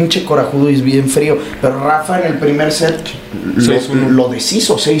bien pinche corajudo y es bien frío. Pero Rafa en el primer set lo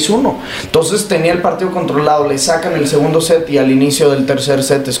deshizo, 6-1. Entonces tenía el partido controlado. Le sacan el segundo set y al inicio del tercer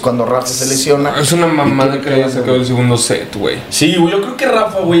set es cuando Rafa se lesiona. Es una mamada que haya sacado el segundo set, güey. Sí, güey, yo creo que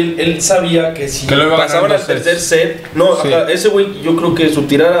Rafa, güey, él sabía que si que lo iba pasaban al tercer set... No, sí. Ajá, ese güey, yo creo que su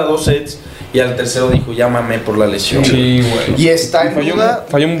tirada a 2 sets y al tercero dijo, ya mamé por la lesión. Sí, güey. Y está en duda...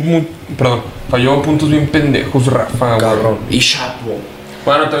 Falló puntos bien pendejos, Rafa, Cabrón. Y Chapo.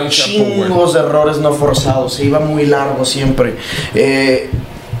 Bueno, también Chapo, güey. Chingos de errores no forzados. Se iba muy largo siempre.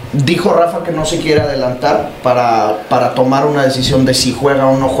 Dijo Rafa que no se quiere adelantar para tomar una decisión de si juega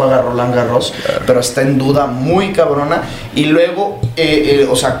o no juega Roland Garros, pero está en duda muy cabrona. Y luego,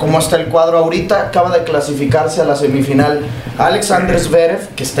 o sea, ¿cómo está el cuadro ahorita? Acaba de clasificarse a la semifinal Alexander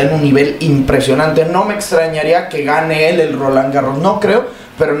Zverev, que está en un nivel impresionante. No me extrañaría que gane él el Roland Garros, no creo,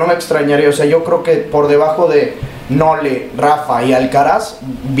 pero no me extrañaría. O sea, yo creo que por debajo de Nole, Rafa y Alcaraz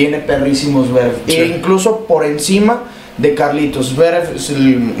viene perrísimo Zverev, Sí. e incluso por encima de Carlitos. Zverev es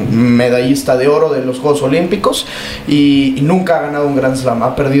el medallista de oro de los Juegos Olímpicos y nunca ha ganado un Grand Slam.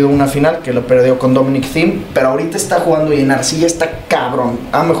 Ha perdido una final, que lo perdió con Dominic Thiem, pero ahorita está jugando y en arcilla está cabrón.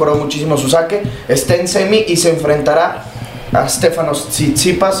 Ha mejorado muchísimo su saque, está en semi y se enfrentará a Stefanos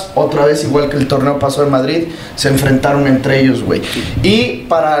Tsitsipas, otra vez igual que el torneo pasado en Madrid, se enfrentaron entre ellos, güey. Y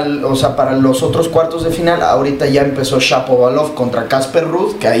para los otros cuartos de final, ahorita ya empezó Shapovalov contra Casper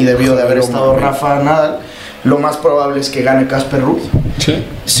Ruud, que ahí debió de haber estado Rafa Nadal. Lo más probable es que gane Casper Ruud. ¿Sí?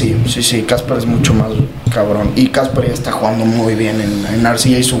 Sí, Casper es mucho más cabrón. Y Casper ya está jugando muy bien en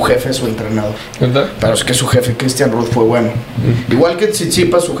arcilla y su jefe es su entrenador. ¿Verdad? Pero es que su jefe, Christian Ruud, fue bueno. Igual que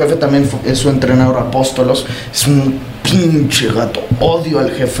Tsitsipas, su jefe también es su entrenador, Apóstolos. Es un pinche gato. Odio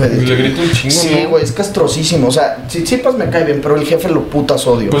al jefe de... Le grita un chingo, Sí, ¿no? güey, es castrosísimo. O sea, Tsitsipas me cae bien, pero el jefe lo putas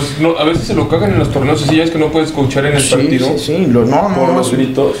odio. Pues no, a veces se lo cagan en los torneos así, ya es que no puedes coachar en el partido. Sí. Por los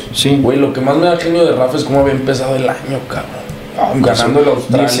gritos. Sí. Güey, lo que más me da genio de Rafa es cómo había empezado el año, cabrón. Ganando el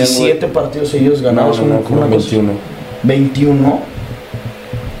Australia, 17 partidos seguidos ganados. como 21. 21.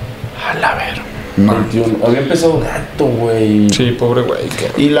 A la ver. No. 21. Había empezado gato, güey. Sí, pobre güey.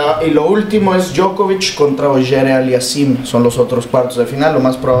 Y lo último es Djokovic contra Auger Aliassime. Son los otros cuartos de final. Lo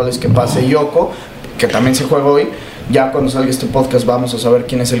más probable es que pase Djoko, que también se juega hoy. Ya cuando salga este podcast vamos a saber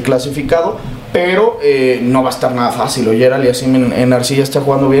quién es el clasificado. Pero no va a estar nada fácil. Auger Aliassime en arcilla está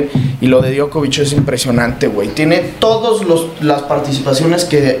jugando bien. Y lo de Djokovic es impresionante, güey. Tiene todas las participaciones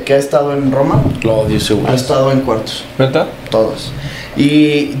que ha estado en Roma. Lo odio ese güey. Ha estado en cuartos. ¿Verdad? Todas.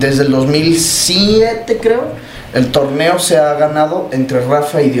 Y desde el 2007, creo, el torneo se ha ganado entre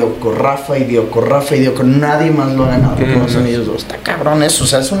Rafa y Djoko. Nadie más lo ha ganado. Son ellos dos. Está cabrón eso. O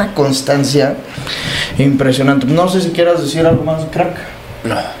sea, es una constancia impresionante. No sé si quieras decir algo más, crack.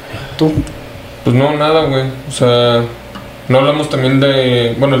 No. ¿Tú? Pues no, nada, güey. O sea, no hablamos también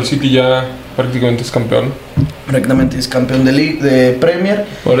de... Bueno, el City ya prácticamente es campeón. Prácticamente es campeón de Premier.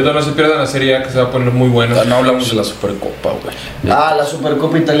 Ahorita no se pierdan la Serie A, que se va a poner muy buena. No hablamos de la Supercopa, güey. La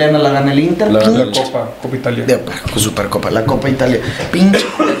Supercopa Italiana la gana el Inter. La Copa Italia. Supercopa, la Copa Italia. Pinche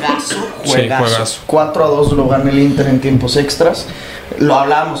juegazo. Sí, juegazo. 4-2 lo gana el Inter en tiempos extras. Lo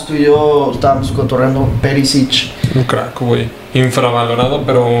hablábamos tú y yo, estábamos cotorreando. Perisic. Un crack, güey. Infravalorado,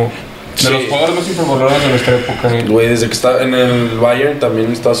 pero... De los jugadores más infravalorados de nuestra época. Güey, desde que está en el Bayern también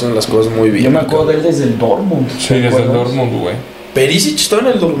está haciendo las cosas muy bien. Yo me acuerdo de él desde el Dortmund. Sí, desde el Dortmund, güey. Perisic estaba en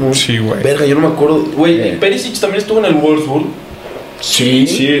el Dortmund. Sí, güey. Verga, yo no me acuerdo. Güey, Perisic también estuvo en el Wolfsburg. Sí.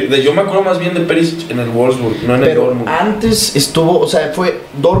 Yo me acuerdo más bien de Perisic en el Wolfsburg, no en el Pero Dortmund. antes estuvo, o sea, fue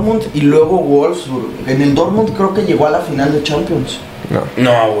Dortmund y luego Wolfsburg. En el Dortmund creo que llegó a la final de Champions. No.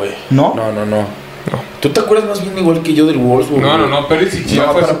 No, güey. ¿No? No. ¿Tú te acuerdas más bien igual que yo del Wolfsburg? No, Perisic ya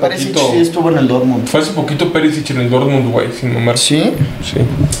fue hace Perisic poquito. sí estuvo en el Dortmund. Fue hace poquito Perisic en el Dortmund, güey, sin mamar. ¿Sí? Sí.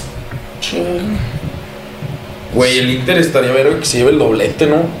 Güey, el Inter estaría verga que se lleve el doblete,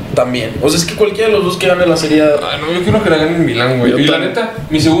 ¿no? También. O sea, es que cualquiera de los dos que gane la serie. Ah, no, yo quiero que la gane el Milán, güey. Y la neta,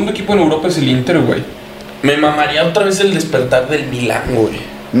 mi segundo equipo en Europa es el Inter, güey. Me mamaría otra vez el despertar del Milán, güey.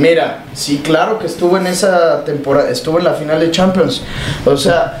 Mira, sí, claro que estuvo en esa temporada, estuvo en la final de Champions. O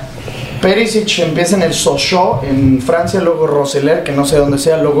sea, Perisic empieza en el Sochaux en Francia, luego Roseler, que no sé dónde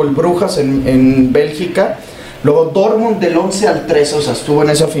sea, luego el Brujas en Bélgica. Luego Dortmund del 11 al 13, o sea, estuvo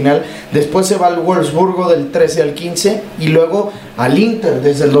en esa final. Después se va al Wolfsburgo del 13 al 15. Y luego al Inter,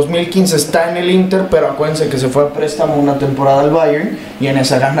 desde el 2015 está en el Inter. Pero acuérdense que se fue a préstamo una temporada al Bayern. Y en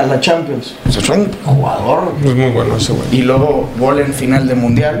esa gana la Champions. O sea, es un jugador. Es muy bueno ese güey. Y luego gol en final de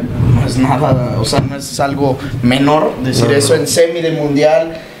Mundial. No es nada, o sea, no es algo menor decir eso en semi de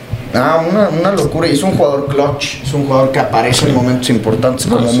Mundial. Una locura. Y es un jugador clutch. Es un jugador que aparece en momentos importantes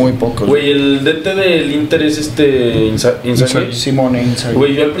como muy pocos. Güey, el DT del Inter es Inzaghi. Simone Inzaghi.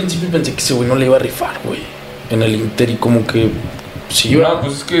 Güey, yo al principio pensé que ese güey no le iba a rifar, güey. En el Inter y como que... Sí, no,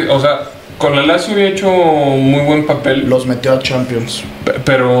 pues es que, o sea, con la Lazio había hecho muy buen papel. Los metió a Champions.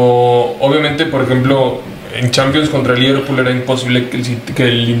 Pero, obviamente, por ejemplo... En Champions contra el Liverpool era imposible que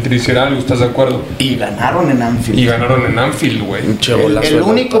el Inter hiciera algo, ¿estás de acuerdo? Y ganaron en Anfield. Güey. El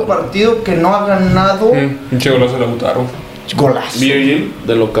único partido que no ha ganado. Un che golazo de Lautaro. Golazo. Virgil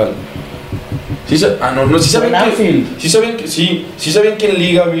de local. Sí, sí sabían que en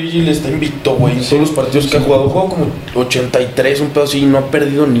Liga Virgil está invicto, güey. En todos los partidos que ha jugado. Jugó como 83, un pedo así, y no ha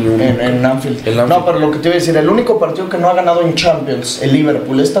perdido ni uno. En Anfield. No, pero lo que te iba a decir, el único partido que no ha ganado en Champions, el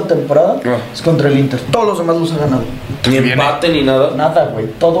Liverpool, esta temporada, es contra el Inter. Todos los demás los ha ganado. Ni empate ni nada. Nada, güey.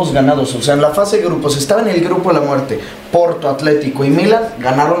 Todos ganados. O sea, en la fase de grupos, estaba en el grupo de la muerte. Porto, Atlético y Milan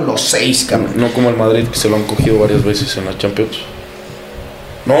ganaron los 6, cabrón. No como el Madrid, que se lo han cogido varias veces en la Champions.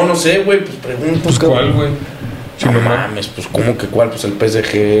 No sé, güey, pues pregunto. Pues ¿cuál, güey? No mames, pues ¿cómo que cuál? Pues el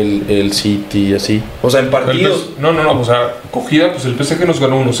PSG, el City y así. O sea, en partidos. No, o sea, cogida, pues el PSG nos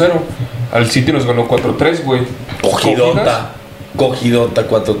ganó 1-0. Al City nos ganó 4-3, güey. Cogidota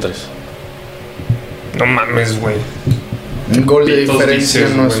 4-3. No mames, güey. Un gol de diferencia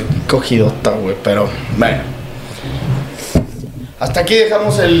no es cogidota, güey, pero bueno. Hasta aquí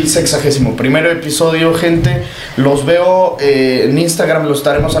dejamos el 61º episodio, gente. Los veo en Instagram, lo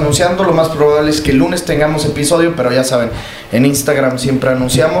estaremos anunciando. Lo más probable es que el lunes tengamos episodio, pero ya saben, en Instagram siempre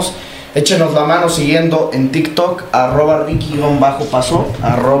anunciamos. Échenos la mano siguiendo en TikTok, @Ricky_Paso,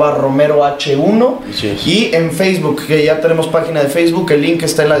 @RomeroH1. Y en Facebook, que ya tenemos página de Facebook, el link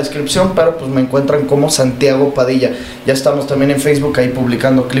está en la descripción, pero pues me encuentran como Santiago Padilla. Ya estamos también en Facebook ahí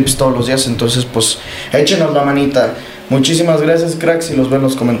publicando clips todos los días, entonces pues échenos la manita. Muchísimas gracias, cracks, y los veo en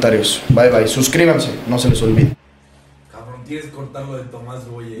los comentarios. Bye bye, suscríbanse, no se les olvide. Cabrón, tienes que cortar lo de Tomás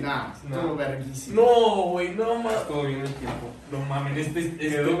Boye. Estuvo verguísimo. No, güey, no mames. Todo bien el tiempo. No mames, este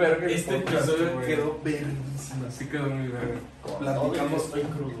Quedó verga el podcast, episodio güey. quedó verguísimo. Sí quedó muy verga.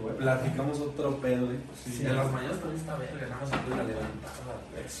 Platicamos otro pedo, güey. Sí. En las mañanas también está verga, nada más antes de la levantada.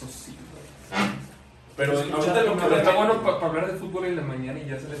 Eso sí, güey. Pero ahorita lo que está bueno para hablar de fútbol en la mañana y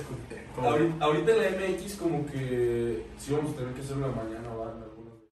ya se les conté. Ahorita en la MX como que sí vamos a tener que hacerlo de mañana, ¿vale?